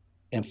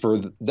 And for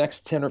the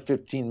next 10 or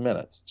 15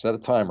 minutes, set a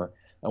timer,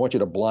 I want you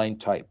to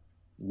blind type.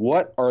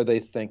 What are they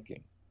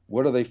thinking?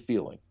 What are they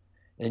feeling?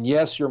 And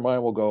yes, your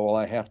mind will go, well,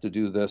 I have to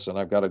do this and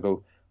I've got to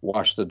go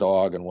wash the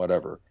dog and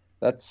whatever.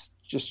 That's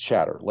just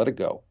chatter. Let it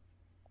go.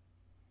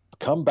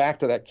 Come back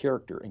to that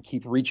character and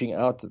keep reaching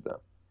out to them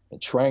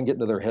and try and get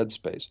into their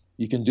headspace.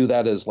 You can do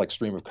that as like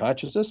stream of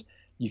consciousness.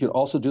 You can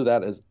also do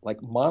that as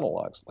like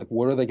monologues. Like,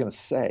 what are they going to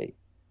say?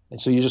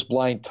 And so you just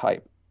blind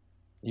type.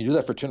 You do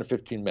that for 10 or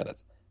 15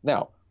 minutes.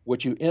 Now,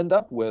 what you end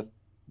up with,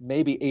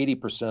 maybe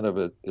 80% of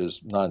it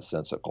is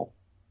nonsensical,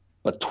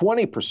 but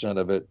 20%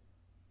 of it,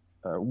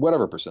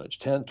 whatever percentage,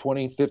 10,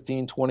 20,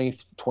 15, 20,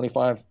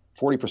 25,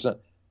 40%,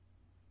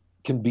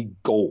 can be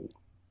gold.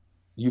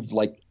 You've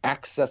like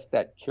accessed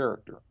that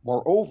character.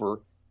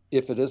 Moreover,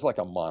 if it is like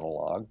a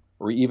monologue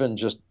or even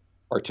just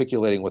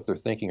articulating what they're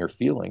thinking or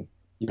feeling,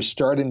 you're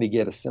starting to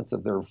get a sense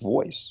of their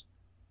voice.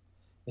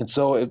 And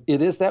so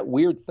it is that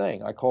weird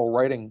thing I call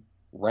writing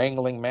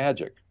wrangling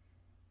magic,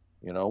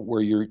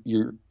 where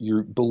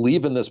you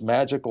believe in this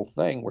magical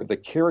thing where the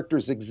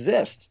characters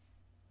exist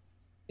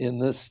in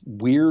this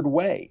weird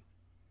way.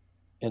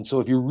 And so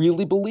if you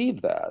really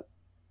believe that,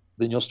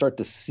 then you'll start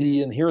to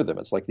see and hear them.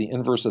 It's like the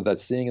inverse of that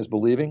seeing is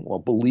believing. Well,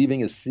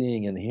 believing is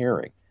seeing and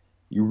hearing.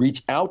 You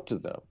reach out to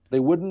them. They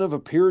wouldn't have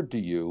appeared to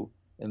you,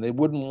 and they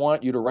wouldn't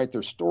want you to write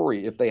their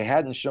story if they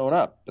hadn't shown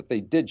up, but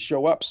they did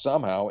show up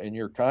somehow in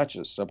your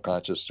conscious,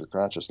 subconscious, or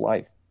conscious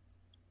life.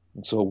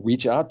 And so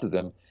reach out to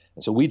them.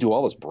 And so we do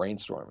all this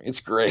brainstorming.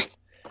 It's great.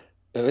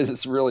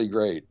 It's really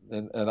great.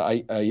 And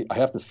I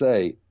have to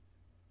say,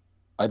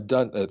 I've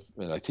done,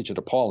 I teach at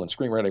DePaul in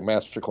Screenwriting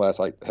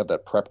Masterclass. I had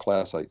that prep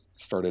class I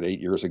started 8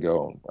 years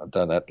ago, and I've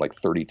done that like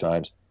 30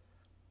 times.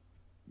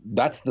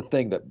 That's the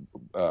thing that,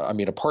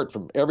 apart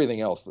from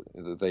everything else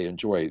that they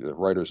enjoy, the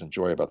writers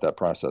enjoy about that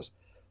process,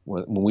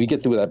 when we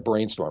get through that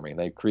brainstorming,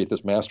 they create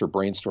this master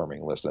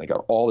brainstorming list, and they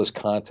got all this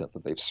content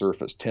that they've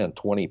surfaced, 10,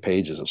 20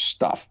 pages of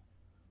stuff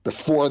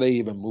before they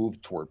even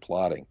move toward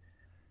plotting.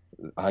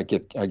 I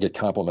get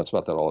compliments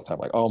about that all the time.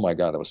 Like, oh my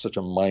God, that was such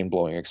a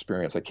mind-blowing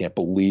experience. I can't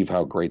believe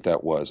how great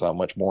that was, how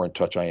much more in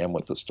touch I am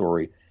with the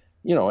story.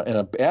 And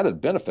an added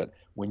benefit,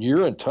 when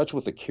you're in touch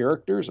with the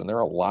characters and they're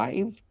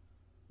alive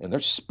and they're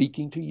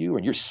speaking to you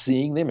and you're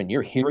seeing them and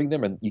you're hearing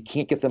them and you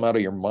can't get them out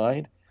of your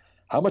mind,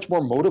 how much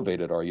more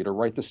motivated are you to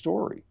write the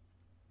story?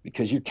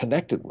 Because you're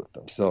connected with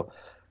them. So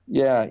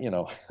yeah,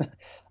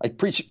 I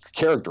preach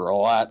character a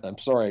lot. I'm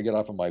sorry I get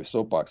off of my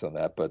soapbox on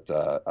that, but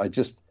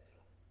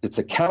it's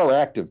a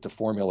counteractive to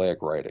formulaic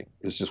writing.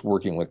 It's just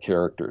working with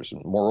characters.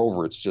 And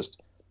moreover, it's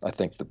just, I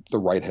think, the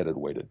right-headed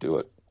way to do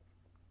it.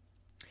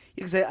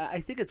 Because I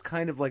think it's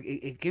kind of like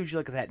it gives you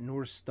like that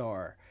North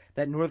Star.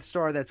 That North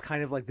Star that's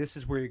kind of like this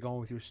is where you're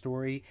going with your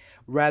story,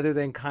 rather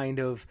than kind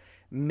of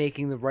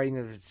making the writing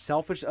of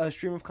itself a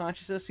stream of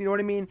consciousness. You know what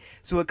I mean?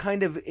 So it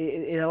kind of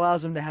it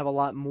allows them to have a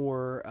lot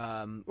more,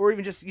 or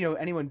even just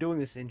anyone doing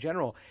this in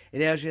general,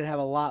 it allows you to have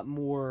a lot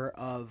more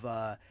of.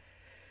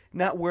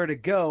 Not where to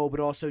go,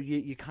 but also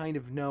you kind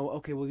of know,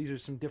 okay, well, these are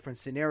some different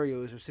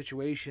scenarios or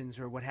situations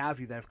or what have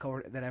you that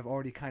I've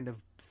already kind of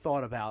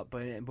thought about,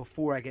 but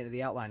before I get into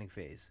the outlining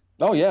phase.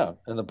 Oh yeah,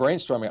 and the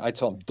brainstorming, I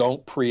tell them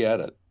don't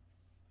pre-edit.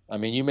 I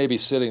mean, you may be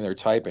sitting there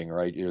typing,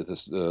 right? You're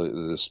this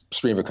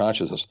stream of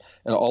consciousness,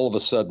 and all of a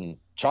sudden,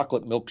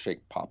 chocolate milkshake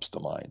pops to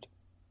mind.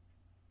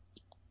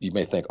 You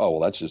may think, oh,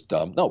 well, that's just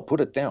dumb. No,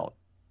 put it down.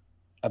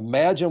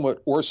 Imagine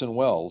what Orson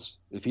Welles,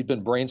 if he'd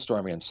been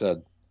brainstorming and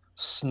said,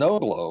 snow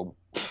globe,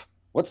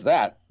 what's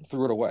that?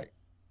 Threw it away.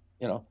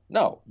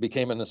 No,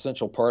 became an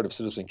essential part of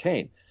Citizen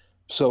Kane.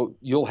 So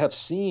you'll have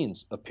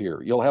scenes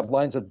appear. You'll have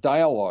lines of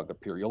dialogue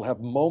appear. You'll have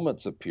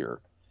moments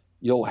appear.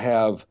 You'll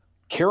have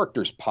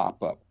characters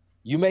pop up.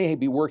 You may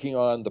be working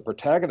on the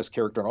protagonist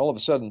character, and all of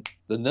a sudden,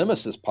 the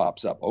nemesis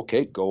pops up.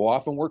 Okay, go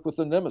off and work with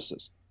the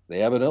nemesis.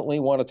 They evidently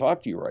want to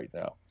talk to you right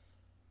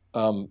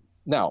now.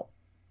 Now,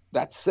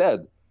 that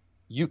said,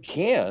 you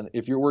can,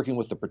 if you're working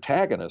with the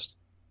protagonist,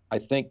 I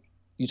think,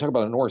 you talk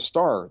about a North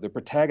Star, the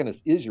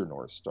protagonist is your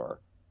North Star.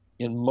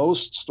 In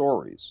most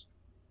stories,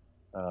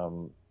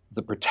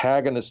 the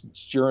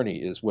protagonist's journey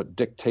is what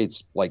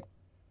dictates like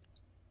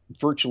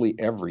virtually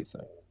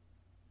everything.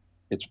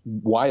 It's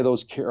why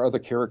those other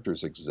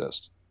characters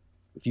exist.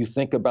 If you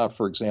think about,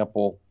 for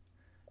example,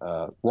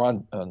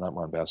 Robert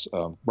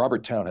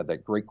Town had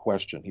that great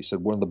question. He said,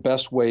 one of the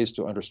best ways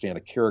to understand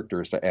a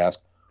character is to ask,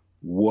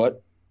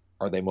 what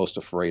are they most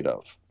afraid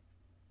of?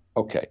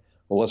 Okay,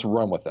 well, let's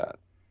run with that.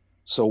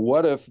 So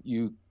what if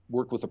you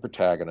work with the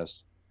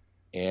protagonist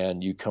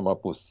and you come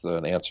up with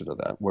an answer to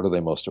that? What are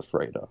they most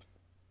afraid of,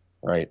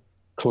 right?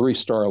 Clarice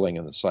Starling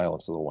in The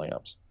Silence of the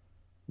Lambs,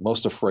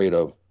 most afraid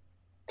of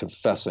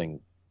confessing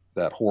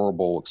that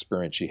horrible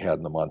experience she had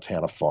in the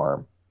Montana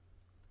farm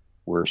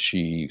where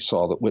she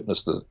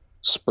witnessed the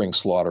spring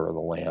slaughter of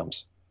the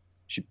lambs.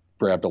 She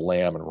grabbed a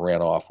lamb and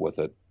ran off with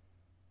it.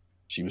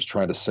 She was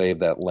trying to save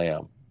that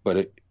lamb, but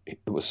it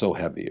was so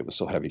heavy. It was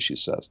so heavy, she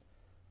says.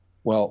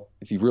 Well,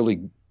 if you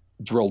really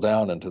drill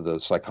down into the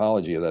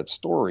psychology of that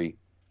story,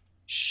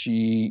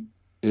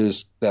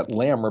 that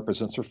lamb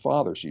represents her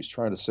father. She's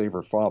trying to save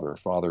her father. Her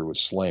father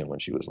was slain when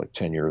she was like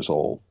 10 years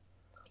old.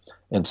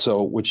 And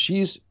so what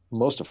she's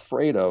most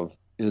afraid of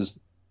is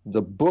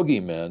the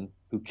boogeymen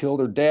who killed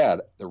her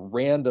dad. The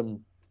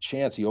random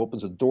chance he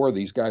opens a door,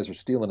 these guys are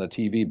stealing a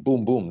TV,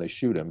 boom, boom, they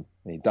shoot him,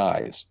 and he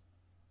dies.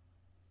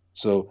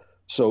 So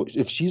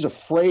if she's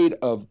afraid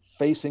of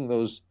facing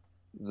those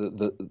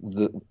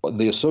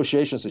the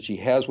associations that she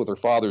has with her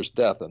father's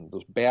death and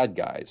those bad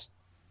guys,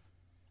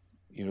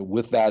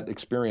 with that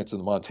experience in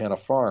the Montana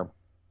farm,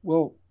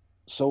 well,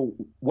 so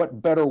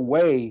what better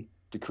way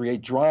to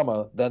create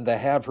drama than to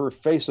have her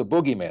face a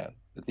boogeyman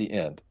at the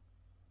end,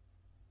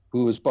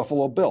 who is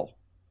Buffalo Bill?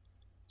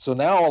 So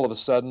now all of a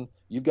sudden,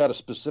 you've got a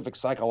specific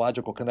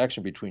psychological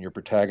connection between your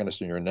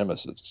protagonist and your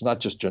nemesis. It's not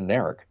just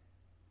generic.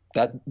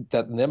 That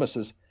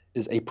nemesis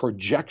is a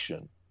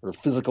projection or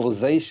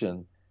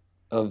physicalization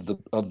of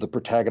the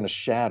protagonist's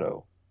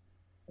shadow,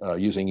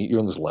 using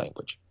Jung's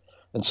language.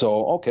 And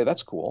so, okay,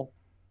 that's cool.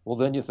 Well,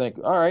 then you think,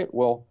 all right,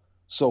 well,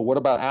 so what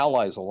about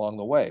allies along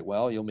the way?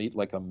 Well, you'll meet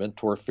like a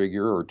mentor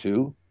figure or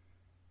two,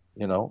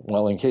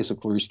 Well, in case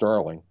of Clarice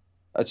Starling,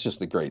 that's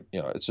just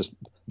it's just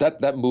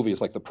that movie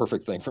is like the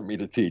perfect thing for me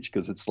to teach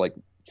because it's like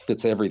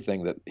hits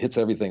everything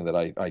that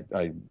I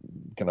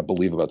kind of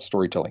believe about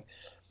storytelling.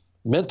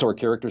 Mentor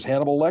characters,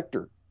 Hannibal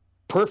Lecter,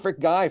 perfect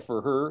guy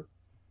for her,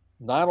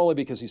 not only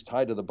because he's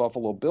tied to the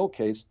Buffalo Bill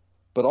case,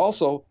 but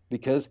also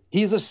because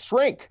he's a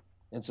shrink.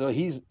 And so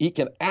he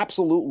can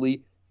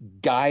absolutely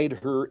guide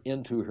her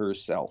into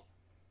herself,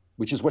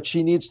 which is what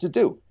she needs to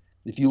do.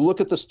 If you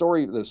look at the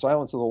story, The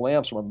Silence of the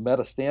Lambs, from a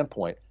meta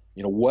standpoint,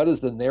 what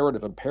is the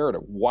narrative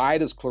imperative? Why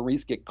does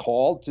Clarice get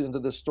called into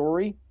this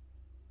story?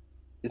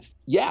 It's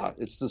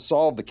to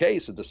solve the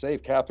case and to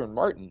save Catherine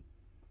Martin.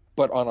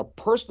 But on a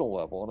personal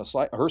level,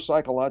 on her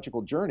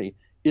psychological journey,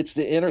 it's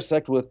to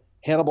intersect with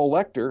Hannibal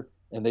Lecter,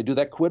 and they do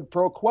that quid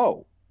pro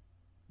quo.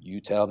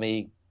 You tell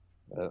me,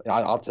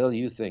 I'll tell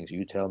you things.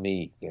 You tell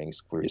me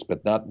things, Clarice,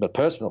 but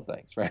personal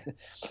things, right?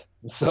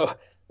 So,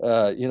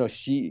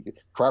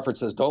 Crawford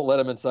says, don't let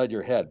him inside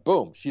your head.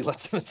 Boom, she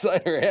lets him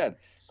inside her head.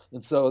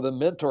 And so the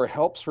mentor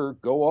helps her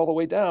go all the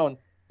way down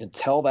and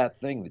tell that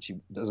thing that she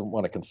doesn't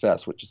want to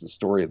confess, which is the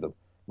story of the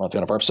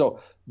Montana farm.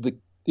 So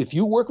if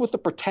you work with the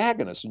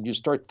protagonist and you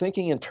start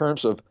thinking in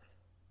terms of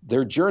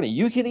their journey,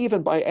 you can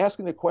even, by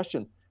asking the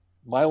question,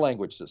 my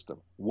language system,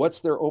 what's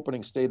their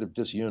opening state of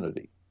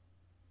disunity?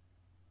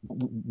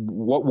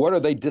 What are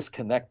they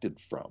disconnected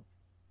from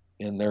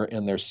in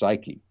their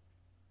psyche?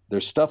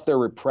 There's stuff they're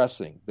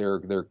repressing,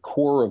 their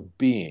core of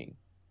being,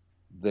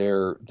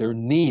 their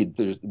need.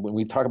 When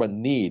we talk about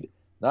need,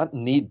 not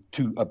need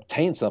to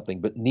obtain something,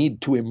 but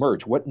need to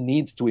emerge. What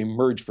needs to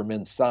emerge from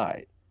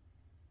inside,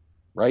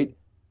 right?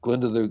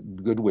 Glinda the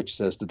Good Witch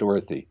says to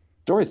Dorothy,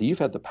 Dorothy, you've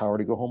had the power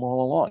to go home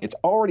all along. It's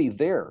already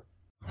there.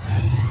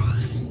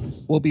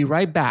 We'll be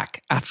right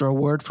back after a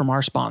word from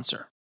our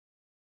sponsor.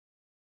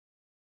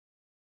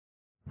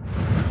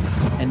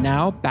 And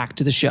now back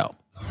to the show.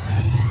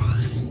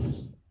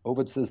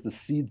 Ovid says the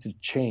seeds of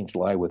change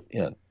lie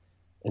within.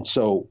 And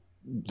so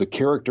the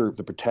character,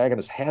 the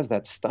protagonist, has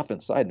that stuff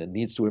inside and it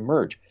needs to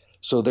emerge.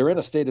 So they're in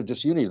a state of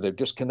disunity. They're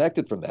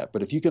disconnected from that.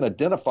 But if you can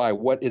identify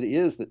what it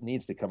is that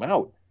needs to come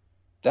out,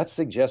 that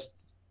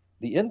suggests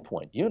the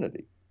endpoint,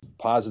 unity,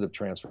 positive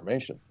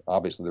transformation.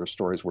 Obviously, there are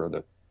stories where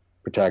the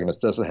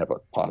protagonist doesn't have a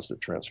positive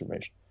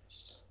transformation.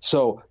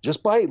 So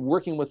just by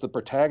working with the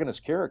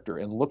protagonist character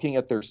and looking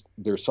at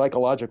their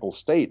psychological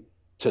state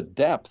to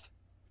depth,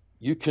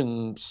 you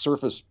can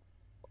surface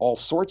all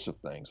sorts of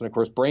things. And of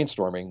course,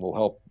 brainstorming will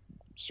help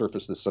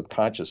surface the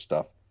subconscious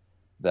stuff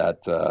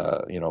that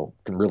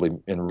can really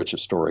enrich a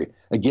story.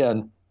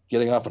 Again,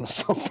 getting off on a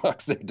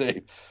soapbox there,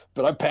 Dave,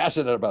 but I'm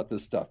passionate about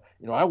this stuff.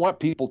 I want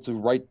people to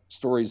write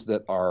stories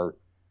that are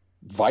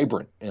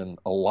vibrant and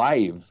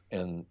alive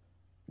and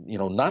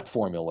not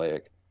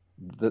formulaic,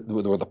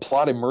 where the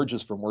plot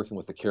emerges from working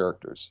with the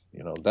characters.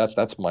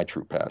 That's my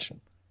true passion.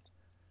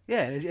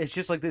 Yeah, and it's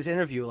just like this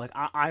interview. Like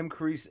I'm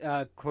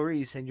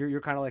Clarice, and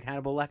you're kind of like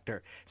Hannibal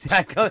Lecter. So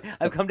I've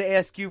come to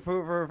ask you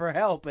for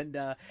help, and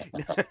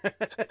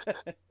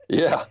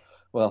yeah.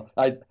 Well,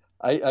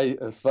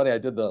 it's funny. I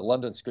did the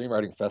London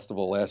Screenwriting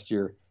Festival last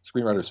year,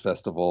 Screenwriters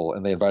Festival,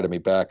 and they invited me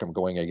back. I'm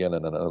going again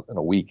in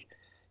a week,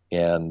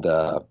 and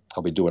I'll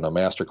be doing a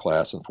master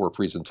class and 4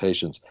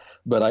 presentations.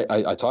 But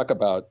I talk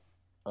about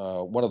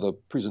one of the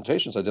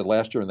presentations I did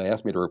last year, and they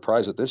asked me to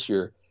reprise it this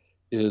year,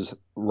 is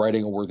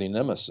writing a worthy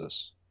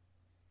nemesis.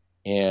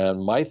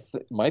 And my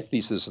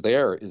thesis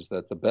there is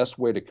that the best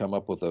way to come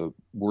up with a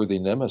worthy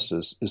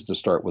nemesis is to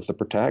start with the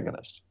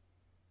protagonist.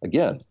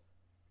 Again,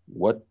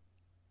 what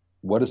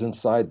is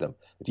inside them?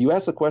 If you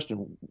ask the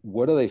question,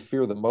 what do they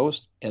fear the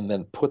most, and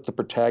then put the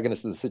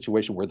protagonist in the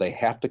situation where they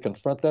have to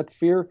confront that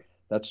fear,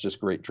 that's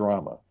just great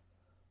drama.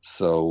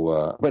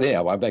 So, but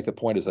anyhow, I make the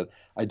point is that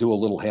I do a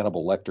little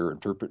Hannibal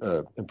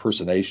Lecter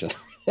impersonation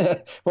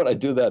when I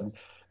do that,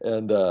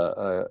 and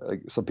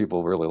some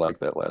people really liked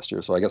that last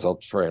year. So I guess I'll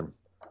try and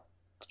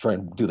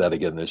do that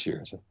again this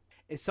year. So.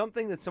 It's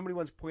something that somebody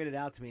once pointed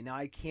out to me. Now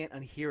I can't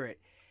unhear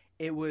it.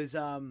 It was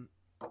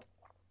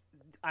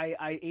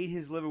I ate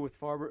his liver with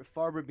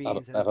Farber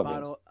beans and a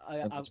bottle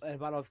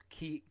of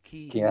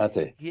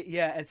Chianti.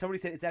 Yeah, and somebody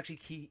said it's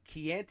actually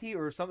Chianti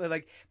or something.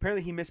 Like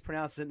apparently he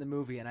mispronounced it in the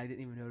movie, and I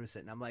didn't even notice it.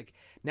 And I'm like,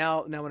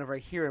 now whenever I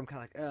hear it, I'm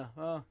kind of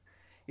like,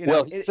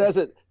 Well, he says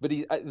it, but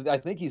I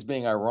think he's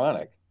being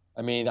ironic.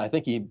 I mean, I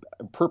think he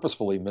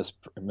purposefully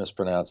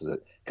mispronounces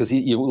it because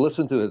you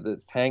listen to the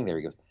tang there.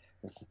 He goes,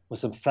 with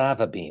some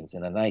fava beans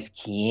and a nice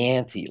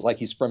Chianti, like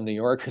he's from New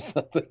York or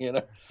something,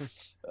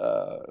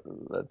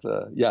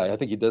 I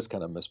think he does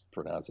kind of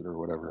mispronounce it or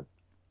whatever.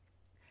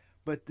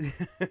 But, I'm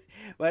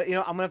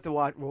gonna have to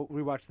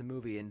rewatch the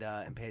movie and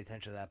pay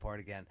attention to that part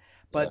again.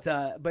 But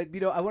I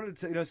wanted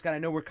to, Scott, I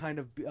know we're kind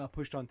of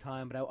pushed on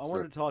time, but I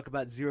wanted to talk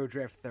about Zero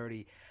Draft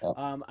 30.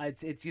 I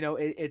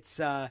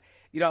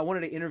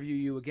wanted to interview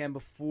you again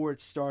before it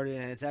started,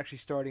 and it's actually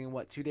starting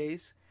in 2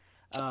 days?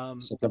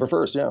 September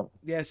 1st, yeah.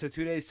 Yeah, so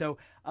 2 days. So,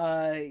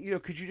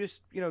 could you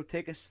just,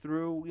 take us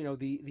through,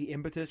 the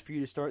impetus for you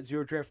to start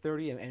Zero Draft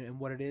 30 and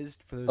what it is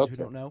for those who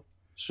don't know?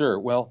 Sure.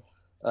 Well,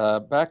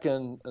 back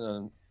in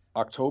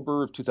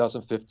October of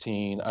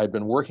 2015, I'd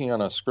been working on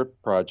a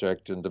script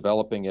project and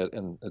developing it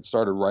and had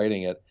started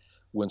writing it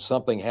when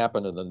something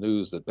happened in the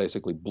news that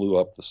basically blew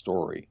up the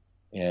story.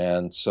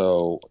 And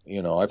so,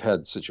 I've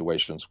had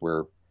situations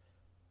where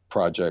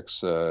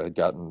projects had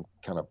gotten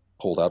kind of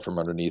pulled out from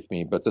underneath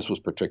me, but this was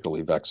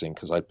particularly vexing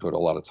because I'd put a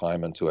lot of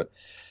time into it.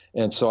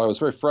 And so I was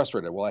very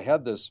frustrated. Well, I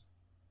had this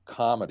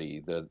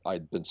comedy that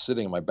I'd been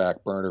sitting in my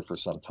back burner for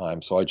some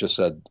time. So I just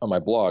said on my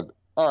blog,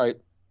 all right,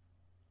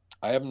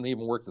 I haven't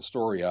even worked the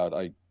story out.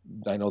 I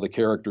know the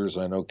characters.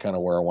 I know kind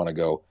of where I want to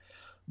go.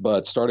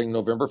 But starting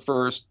November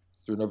 1st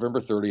through November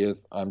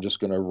 30th, I'm just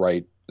going to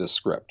write this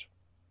script.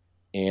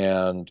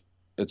 And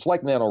it's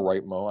like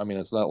NaNoWriMo. I mean,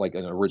 it's not like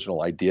an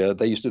original idea.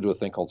 They used to do a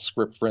thing called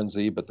Script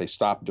Frenzy, but they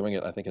stopped doing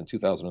it, I think, in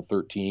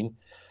 2013.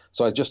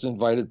 So I just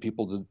invited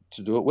people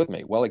to do it with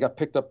me. Well, it got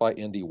picked up by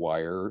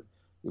IndieWire.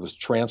 It was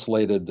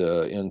translated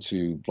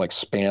into like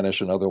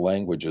Spanish and other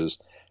languages.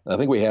 And I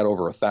think we had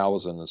over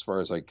 1,000, as far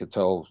as I could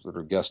tell, sort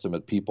of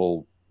guesstimate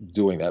people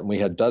doing that. And we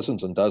had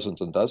dozens and dozens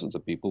and dozens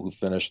of people who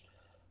finished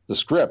the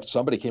script.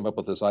 Somebody came up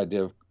with this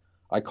idea of,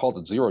 I called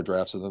it Zero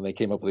Drafts, and then they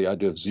came up with the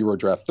idea of Zero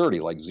Draft 30,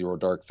 like Zero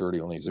Dark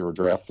 30, only Zero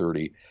Draft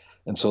 30.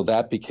 And so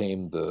that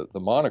became the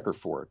moniker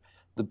for it.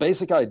 The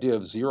basic idea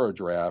of Zero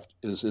Draft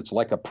is it's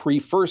like a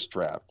pre-first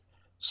draft.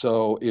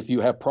 So if you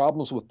have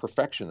problems with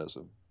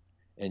perfectionism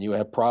and you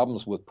have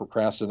problems with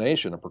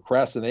procrastination, and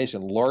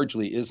procrastination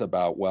largely is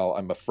about, well,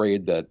 I'm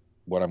afraid that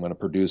what I'm going to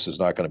produce is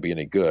not going to be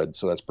any good.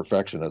 So that's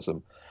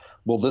perfectionism.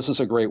 Well, this is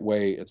a great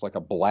way. It's like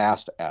a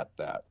blast at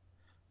that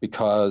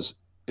because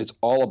it's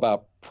all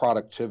about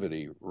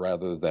productivity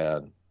rather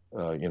than,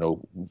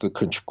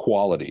 the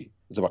quality.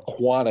 It's about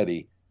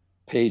quantity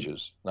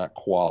pages, not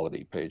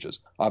quality pages.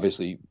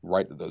 Obviously,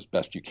 write those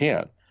best you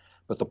can.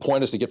 But the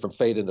point is to get from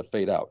fade in to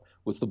fade out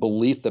with the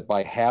belief that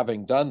by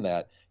having done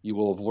that, you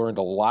will have learned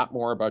a lot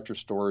more about your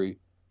story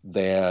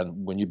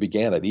than when you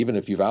began it, even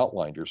if you've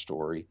outlined your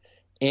story.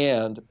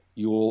 And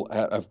you will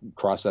have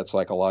crossed that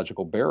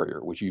psychological barrier,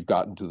 which you've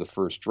gotten to the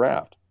first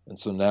draft. And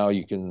so now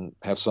you can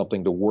have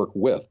something to work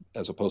with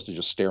as opposed to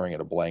just staring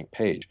at a blank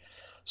page.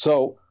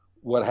 So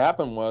what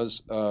happened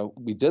was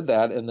we did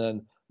that. And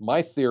then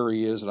my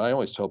theory is, and I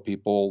always tell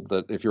people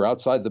that if you're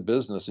outside the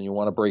business and you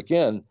want to break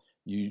in,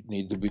 you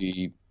need to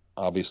be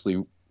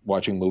obviously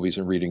watching movies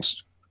and reading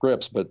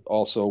scripts, but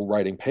also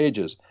writing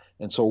pages.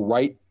 And so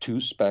write 2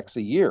 specs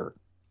a year.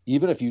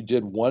 Even if you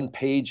did 1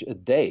 page a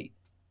day,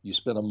 you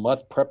spent a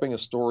month prepping a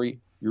story,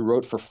 you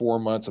wrote for 4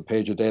 months, a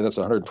page a day, that's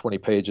 120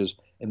 pages,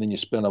 and then you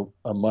spent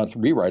a month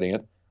rewriting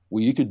it.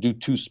 Well, you could do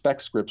 2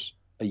 spec scripts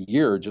a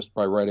year just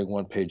by writing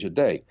 1 page a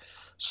day.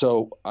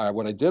 So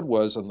what I did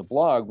was on the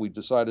blog, we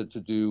decided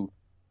to do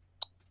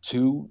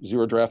 2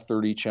 Zero Draft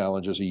 30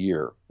 challenges a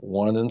year,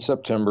 one in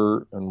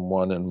September and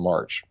one in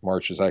March.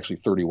 March is actually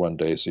 31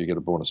 days, so you get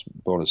a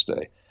bonus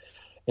day.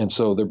 And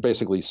so they're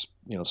basically,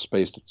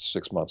 spaced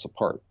 6 months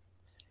apart.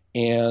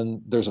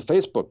 And there's a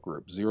Facebook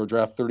group, Zero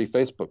Draft 30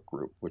 Facebook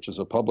group, which is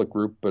a public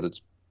group, but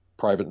it's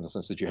private in the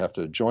sense that you have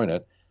to join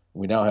it.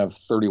 We now have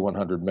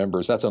 3,100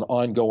 members. That's an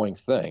ongoing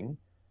thing.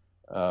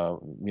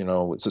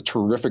 It's a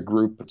terrific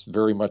group. It's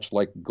very much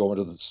like going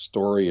to the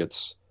story.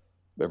 It's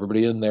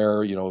everybody in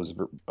there,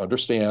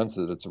 understands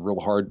that it's a real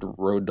hard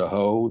road to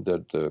hoe,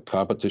 that the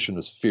competition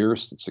is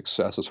fierce, that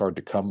success is hard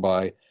to come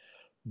by,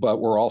 but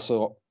we're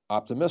also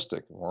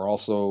optimistic.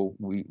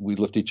 We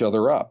lift each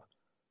other up.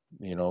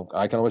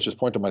 I can always just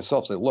point to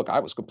myself, say, look, I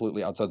was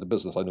completely outside the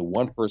business. I knew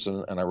one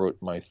person and I wrote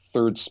my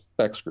 3rd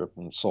spec script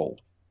and sold.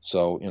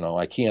 So,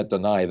 I can't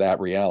deny that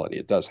reality.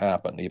 It does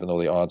happen, even though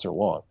the odds are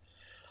long.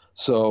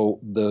 So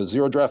the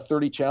Zero Draft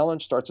 30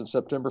 challenge starts on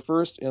September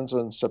 1st, ends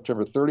on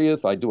September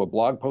 30th. I do a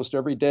blog post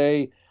every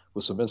day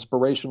with some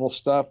inspirational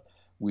stuff.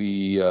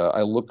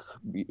 I look,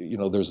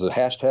 there's a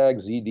hashtag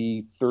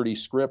ZD30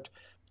 script.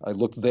 I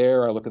look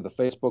there, I look at the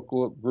Facebook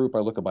group, I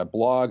look at my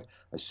blog,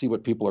 I see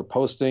what people are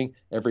posting.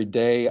 Every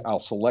day I'll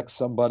select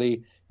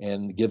somebody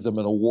and give them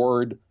an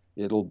award.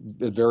 It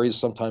varies.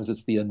 Sometimes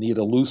it's the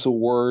Anita Luce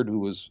Award, who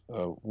was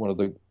one of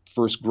the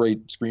first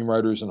great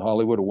screenwriters in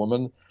Hollywood, a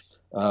woman.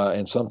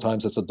 And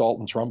sometimes it's a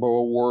Dalton Trumbo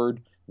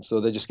Award. And so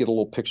they just get a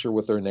little picture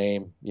with their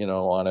name,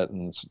 on it,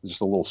 and it's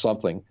just a little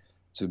something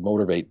to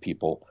motivate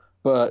people.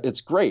 But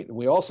it's great. And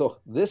we also,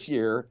 this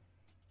year,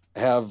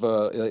 have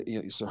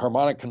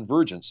harmonic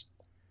convergence.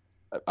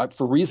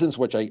 For reasons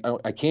which I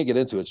can't get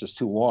into, it's just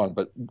too long,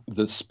 but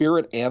the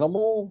spirit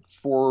animal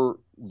for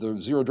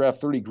the Zero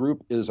Draft 30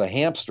 group is a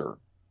hamster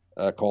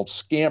called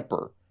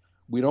Scamper.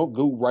 We don't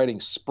go writing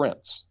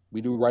sprints.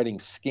 We do writing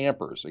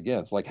scampers. Again,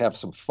 it's like have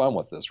some fun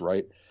with this,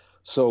 right?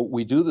 So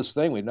we do this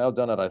thing. We've now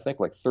done it, I think,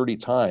 like 30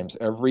 times.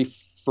 Every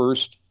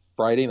first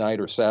Friday night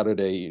or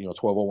Saturday,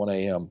 12:01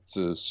 a.m.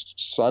 to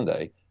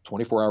Sunday,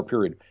 24-hour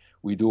period,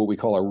 we do what we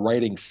call a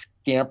writing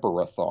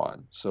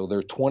scamperathon. So there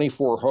are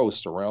 24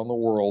 hosts around the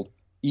world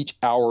each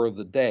hour of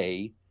the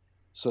day,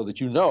 so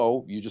that you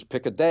just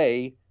pick a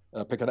day,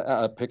 pick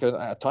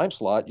a time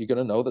slot. You're going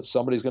to know that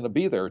somebody's going to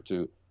be there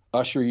to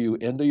usher you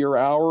into your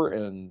hour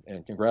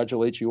and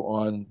congratulate you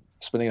on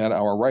spending that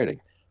hour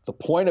writing. The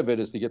point of it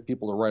is to get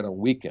people to write on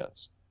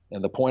weekends,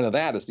 and the point of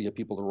that is to get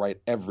people to write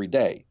every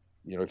day.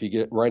 If you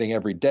get writing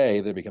every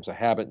day, then it becomes a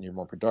habit and you're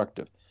more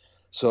productive.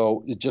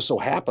 So it just so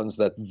happens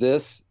that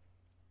this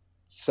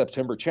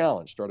September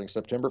challenge, starting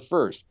September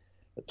 1st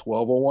at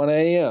 12:01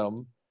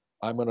 a.m.,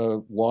 I'm going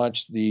to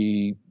launch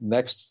the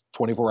next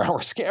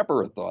 24-hour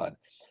Scamperathon.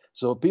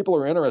 So if people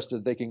are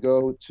interested, they can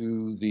go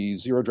to the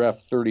Zero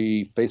Draft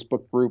 30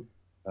 Facebook group.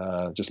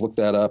 Just look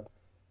that up.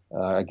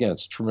 Again,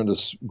 it's a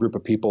tremendous group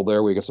of people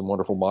there. We got some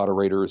wonderful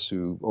moderators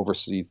who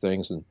oversee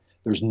things, and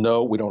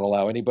we don't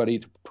allow anybody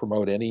to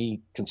promote any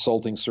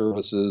consulting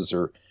services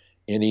or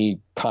any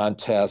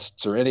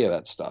contests or any of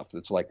that stuff.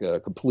 It's like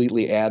a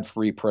completely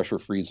ad-free,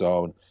 pressure-free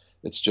zone.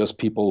 It's just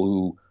people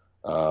who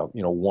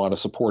want to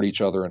support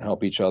each other and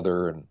help each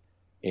other,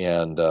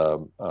 and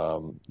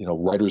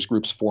writers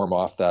groups form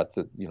off that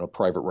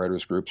private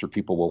writers groups, or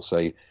people will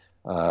say,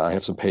 I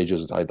have some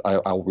pages,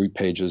 I'll read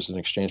pages in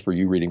exchange for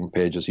you reading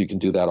pages. You can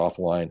do that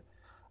offline.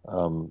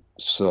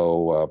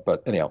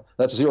 But anyhow,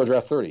 that's Zero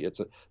Draft 30.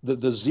 It's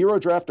the zero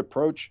draft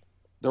approach.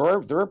 There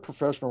are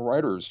professional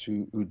writers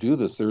who do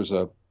this. There's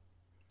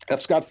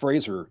Scott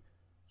Fraser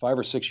 5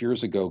 or 6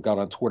 years ago got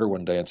on Twitter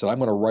one day and said, I'm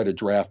going to write a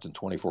draft in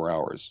 24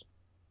 hours.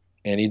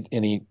 And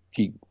he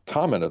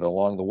commented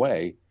along the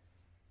way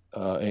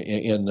on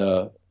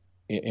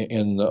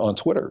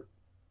Twitter,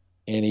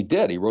 and he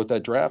did. He wrote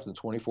that draft in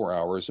 24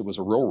 hours. It was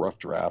a real rough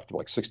draft,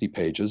 like 60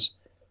 pages,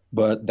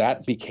 but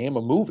that became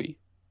a movie.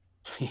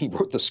 He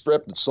wrote the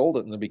script and sold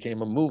it, and it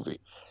became a movie.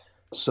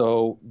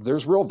 So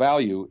there's real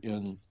value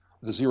in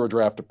the zero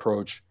draft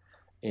approach,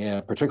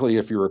 and particularly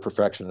if you're a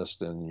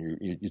perfectionist and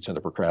you tend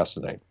to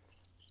procrastinate.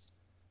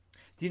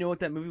 Do you know what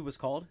that movie was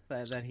called?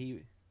 That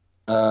he.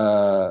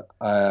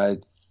 I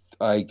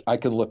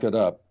can look it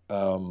up.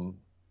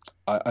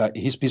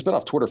 He's been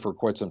off Twitter for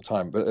quite some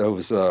time, but it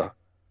was.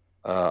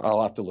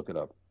 I'll have to look it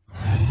up.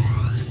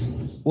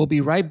 We'll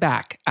be right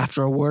back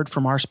after a word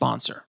from our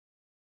sponsor.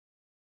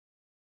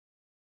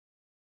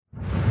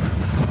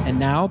 And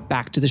now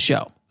back to the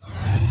show.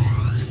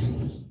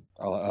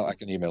 I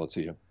can email it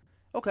to you.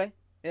 Okay.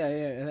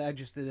 Yeah.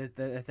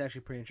 That's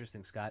actually pretty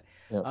interesting, Scott.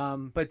 Yeah.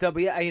 But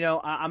yeah,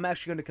 I'm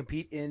actually going to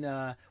compete in.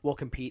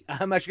 Compete.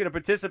 I'm actually going to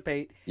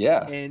participate.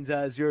 Yeah. In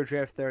Zero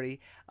Draft 30,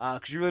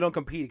 because you really don't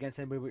compete against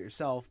anybody but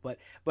yourself. But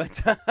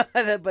yeah,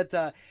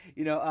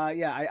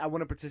 I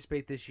want to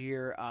participate this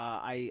year.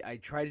 I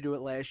tried to do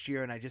it last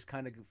year, and I just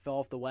kind of fell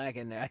off the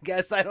wagon. I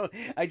guess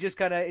it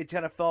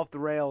kind of fell off the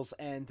rails,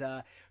 and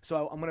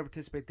so I'm going to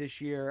participate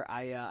this year.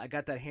 I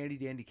got that handy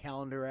dandy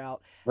calendar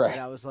out, right? And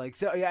I was like,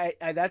 so yeah,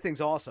 that thing's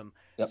awesome.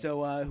 Yep.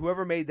 So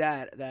whoever made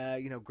that,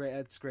 great.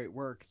 That's great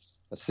work.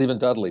 Stephen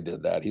Dudley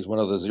did that. He's one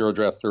of the Zero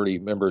Draft 30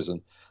 members,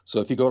 and so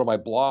if you go to my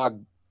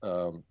blog,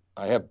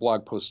 I have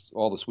blog posts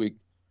all this week,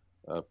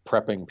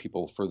 prepping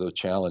people for the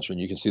challenge, and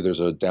you can see you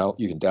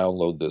can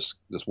download this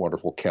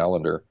wonderful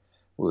calendar,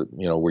 where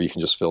you can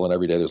just fill in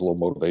every day. There's little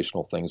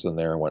motivational things in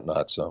there and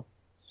whatnot. So.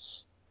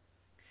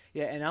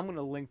 Yeah, and I'm going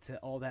to link to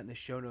all that in the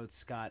show notes,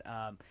 Scott.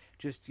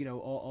 Just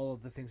all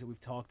of the things that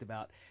we've talked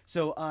about.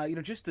 So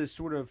just to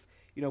sort of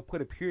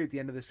put a period at the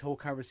end of this whole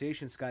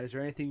conversation, Scott, is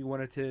there anything you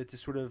wanted to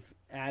sort of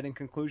add in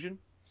conclusion?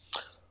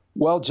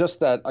 Well, just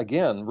that,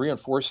 again,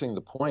 reinforcing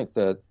the point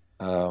that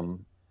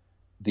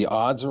the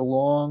odds are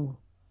long,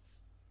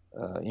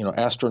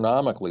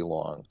 astronomically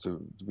long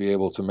to be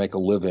able to make a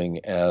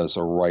living as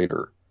a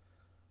writer,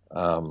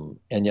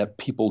 and yet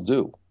people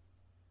do.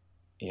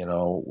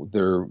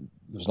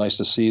 It was nice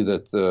to see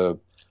that the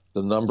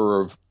number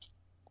of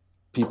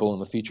people in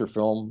the feature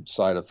film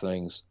side of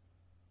things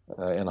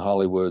in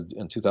Hollywood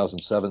in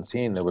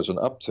 2017, there was an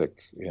uptick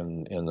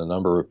in the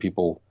number of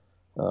people,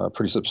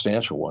 pretty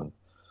substantial one.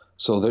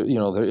 So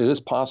it is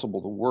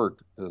possible to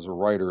work as a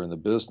writer in the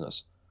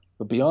business.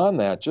 But beyond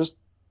that, just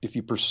if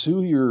you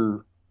pursue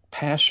your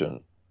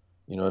passion,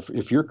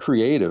 if you're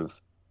creative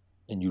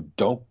and you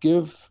don't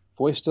give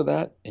voice to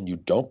that and you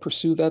don't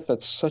pursue that,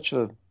 that's such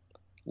a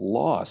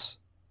loss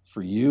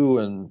for you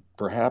and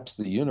perhaps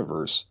the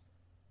universe.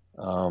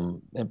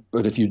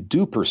 But if you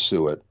do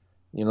pursue it,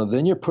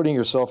 then you're putting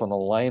yourself in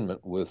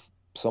alignment with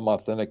some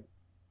authentic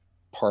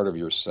part of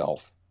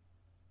yourself.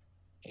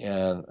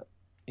 And,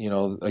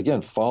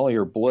 again, follow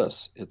your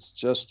bliss.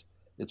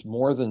 It's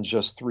more than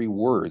just 3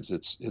 words.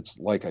 It's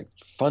like a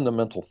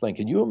fundamental thing.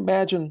 Can you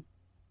imagine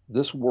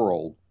this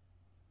world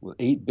with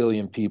 8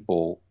 billion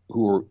people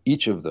who are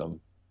each of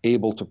them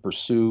able to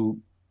pursue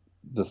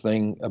the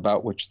thing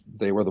about which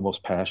they were the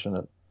most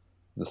passionate,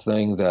 the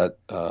thing that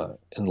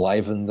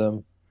enlivened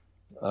them?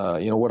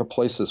 What a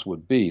place this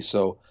would be.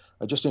 So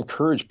I just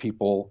encourage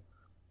people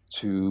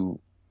to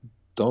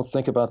don't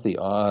think about the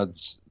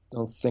odds,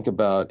 don't think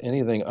about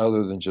anything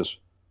other than just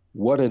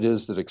what it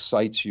is that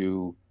excites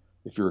you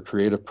if you're a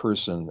creative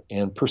person,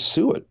 and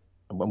pursue it.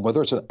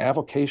 Whether it's an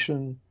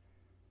avocation,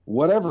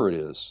 whatever it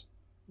is,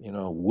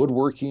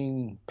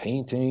 woodworking,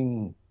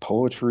 painting,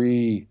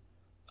 poetry,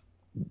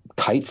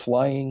 kite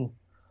flying,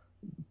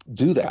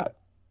 do that,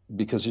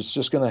 because it's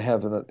just going to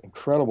have an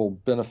incredible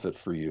benefit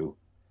for you.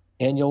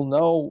 And you'll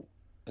know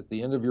at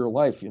the end of your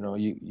life, you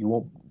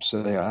won't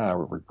say, I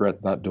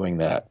regret not doing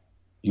that.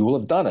 You will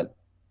have done it.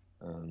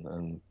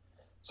 And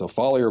so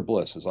follow your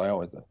bliss, as I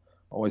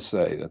always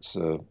say. It's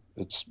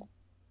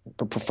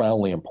a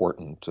profoundly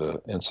important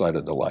insight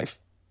into life.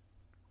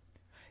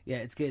 Yeah,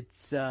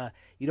 it's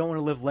you don't want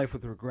to live life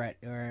with regret,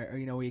 or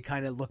where you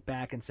kind of look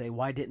back and say,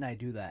 why didn't I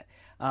do that,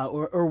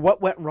 or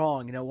what went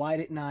wrong?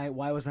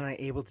 Why wasn't I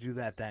able to do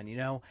that then?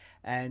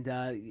 And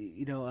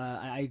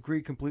I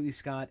agree completely,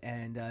 Scott,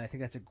 and I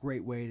think that's a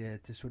great way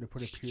to sort of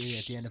put a period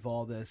at the end of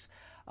all this.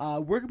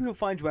 Where can people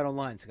find you at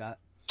online, Scott?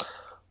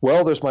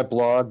 Well, there's my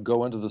blog,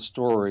 Go Into the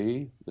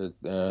Story.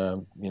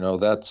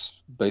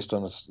 That's based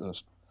on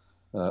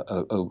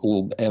a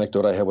little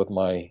anecdote I had with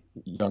my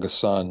youngest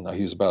son.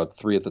 He was about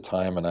 3 at the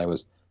time, and I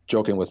was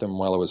joking with him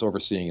while I was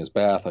overseeing his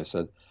bath. I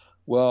said,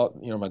 well,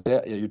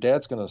 your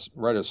dad's going to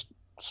write a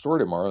story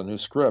tomorrow, a new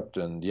script,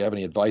 and do you have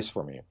any advice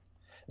for me?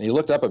 And he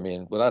looked up at me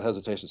and without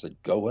hesitation said,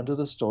 go into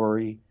the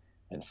story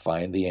and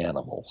find the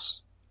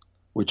animals,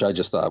 which I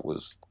just thought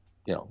was,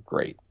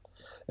 great.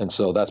 And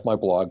so that's my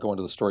blog, Go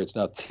Into the Story. It's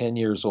now 10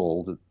 years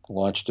old. It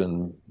launched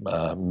in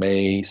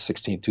May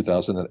 16,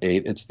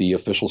 2008. It's the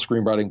official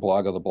screenwriting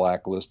blog of the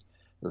Blacklist.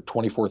 There are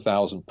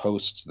 24,000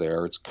 posts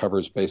there. It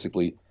covers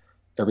basically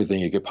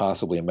everything you could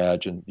possibly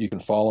imagine. You can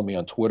follow me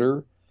on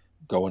Twitter,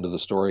 Go Into the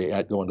Story,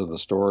 at Go Into the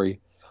Story.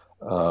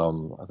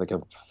 I think I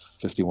have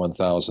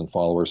 51,000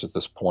 followers at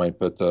this point,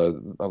 but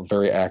a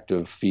very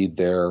active feed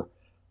there,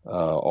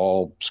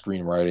 all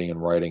screenwriting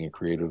and writing and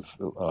creative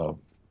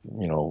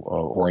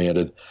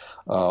oriented.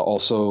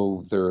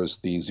 Also, there's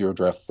the Zero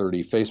Draft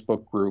 30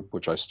 Facebook group,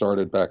 which I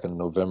started back in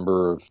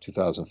November of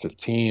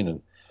 2015,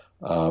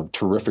 and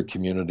terrific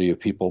community of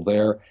people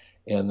there.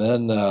 And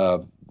then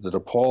the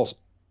DePaul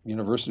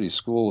University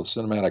School of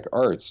Cinematic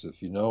Arts.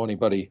 If you know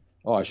anybody,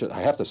 I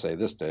have to say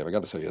this, Dave. I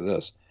got to tell you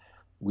this.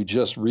 We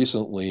just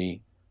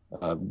recently,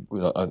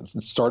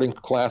 starting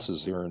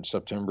classes here on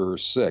September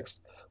 6th,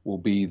 will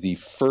be the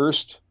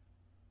first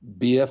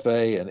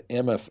BFA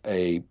and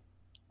MFA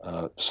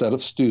set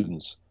of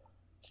students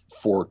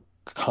for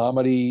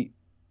comedy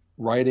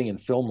writing and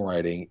film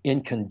writing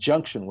in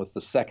conjunction with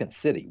the Second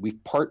City.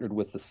 We've partnered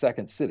with the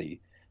Second City,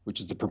 which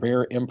is the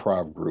premier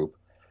improv group.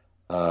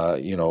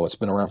 It's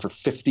been around for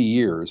 50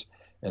 years.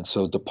 And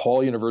so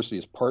DePaul University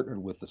has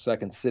partnered with the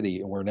Second City,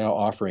 and we're now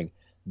offering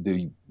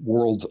the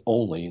world's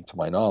only, to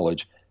my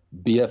knowledge,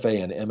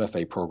 BFA and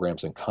MFA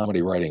programs in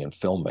comedy writing and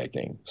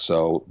filmmaking.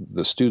 So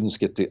the students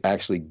get to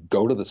actually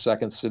go to the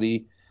Second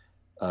City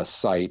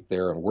site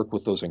there and work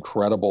with those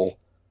incredible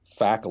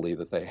faculty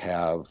that they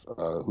have,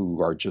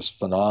 who are just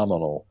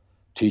phenomenal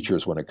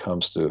teachers when it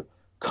comes to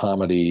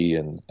comedy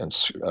and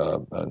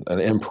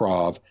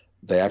improv.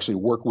 They actually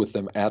work with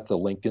them at the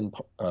Lincoln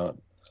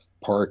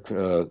Park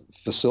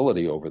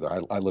facility over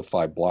there. I live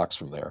 5 blocks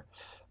from there.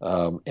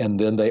 And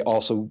then they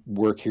also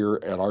work here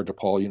at our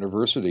DePaul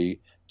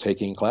University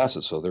taking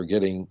classes. So they're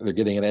getting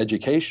an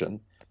education,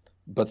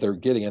 but they're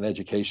getting an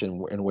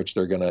education in which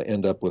they're going to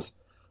end up with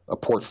a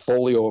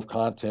portfolio of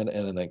content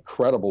and an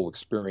incredible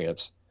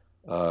experience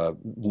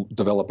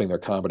developing their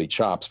comedy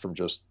chops from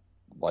just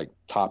like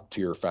top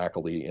tier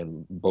faculty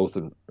in both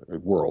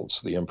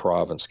worlds, the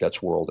improv and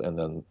sketch world, and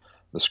then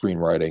the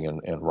screenwriting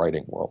and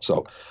writing world.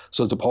 So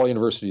DePaul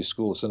University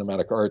School of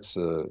Cinematic Arts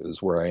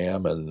is where I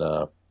am, and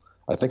I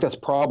think that's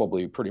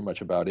probably pretty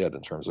much about it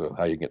in terms of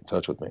how you get in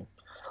touch with me.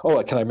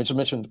 Oh, can I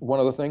mention one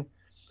other thing?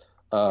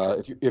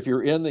 If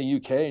you're in the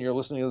UK and you're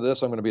listening to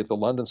this, I'm going to be at the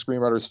London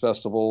Screenwriters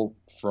Festival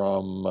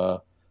from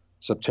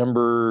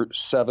September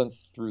 7th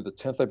through the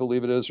 10th, I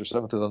believe it is, or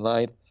 7th through the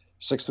 9th,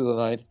 6th through the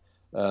 9th.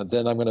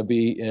 Then I'm going to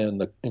be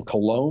in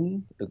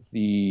Cologne at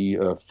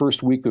the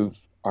first week of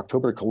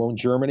October, Cologne,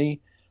 Germany,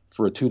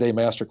 for a 2-day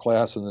master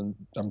class, and then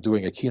I'm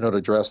doing a keynote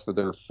address for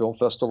their film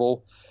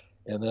festival.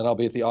 And then I'll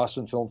be at the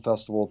Austin Film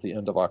Festival at the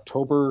end of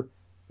October.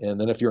 And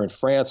then if you're in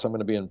France, I'm going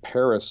to be in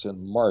Paris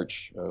in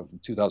March of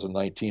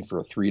 2019 for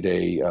a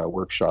 3-day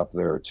workshop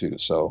there too.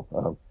 So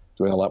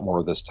doing a lot more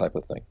of this type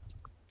of thing.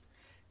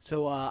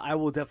 So I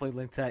will definitely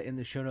link to that in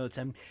the show notes.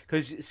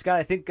 Because Scott,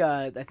 I think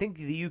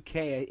the UK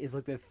is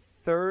like the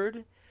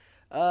 3rd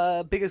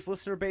biggest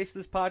listener base of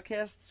this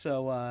podcast.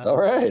 So all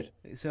right.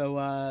 So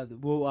I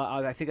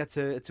think it's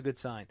a good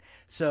sign.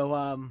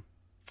 So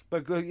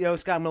but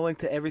Scott, I'm gonna link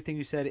to everything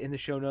you said in the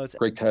show notes.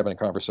 Great having a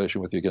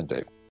conversation with you again,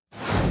 Dave.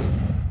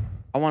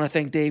 I want to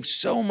thank Dave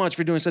so much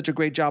for doing such a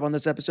great job on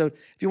this episode.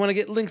 If you want to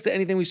get links to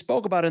anything we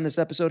spoke about in this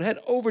episode, head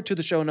over to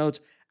the show notes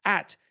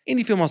at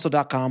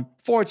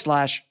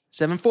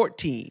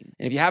indiefilmhustle.com/714.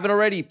 And if you haven't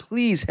already,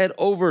 please head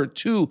over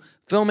to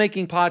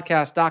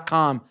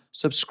filmmakingpodcast.com,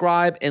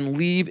 subscribe, and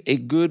leave a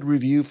good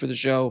review for the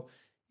show.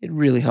 It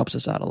really helps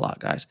us out a lot,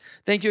 guys.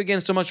 Thank you again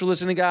so much for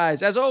listening,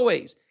 guys. As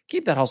always,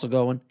 keep that hustle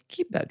going.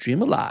 Keep that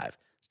dream alive.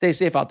 Stay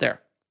safe out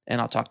there,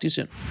 and I'll talk to you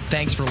soon.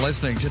 Thanks for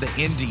listening to the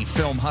Indie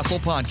Film Hustle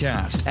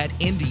podcast at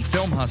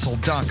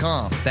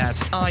indiefilmhustle.com.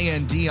 That's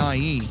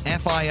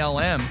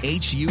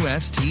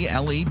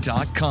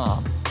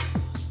INDIEFILMHUSTLE.com.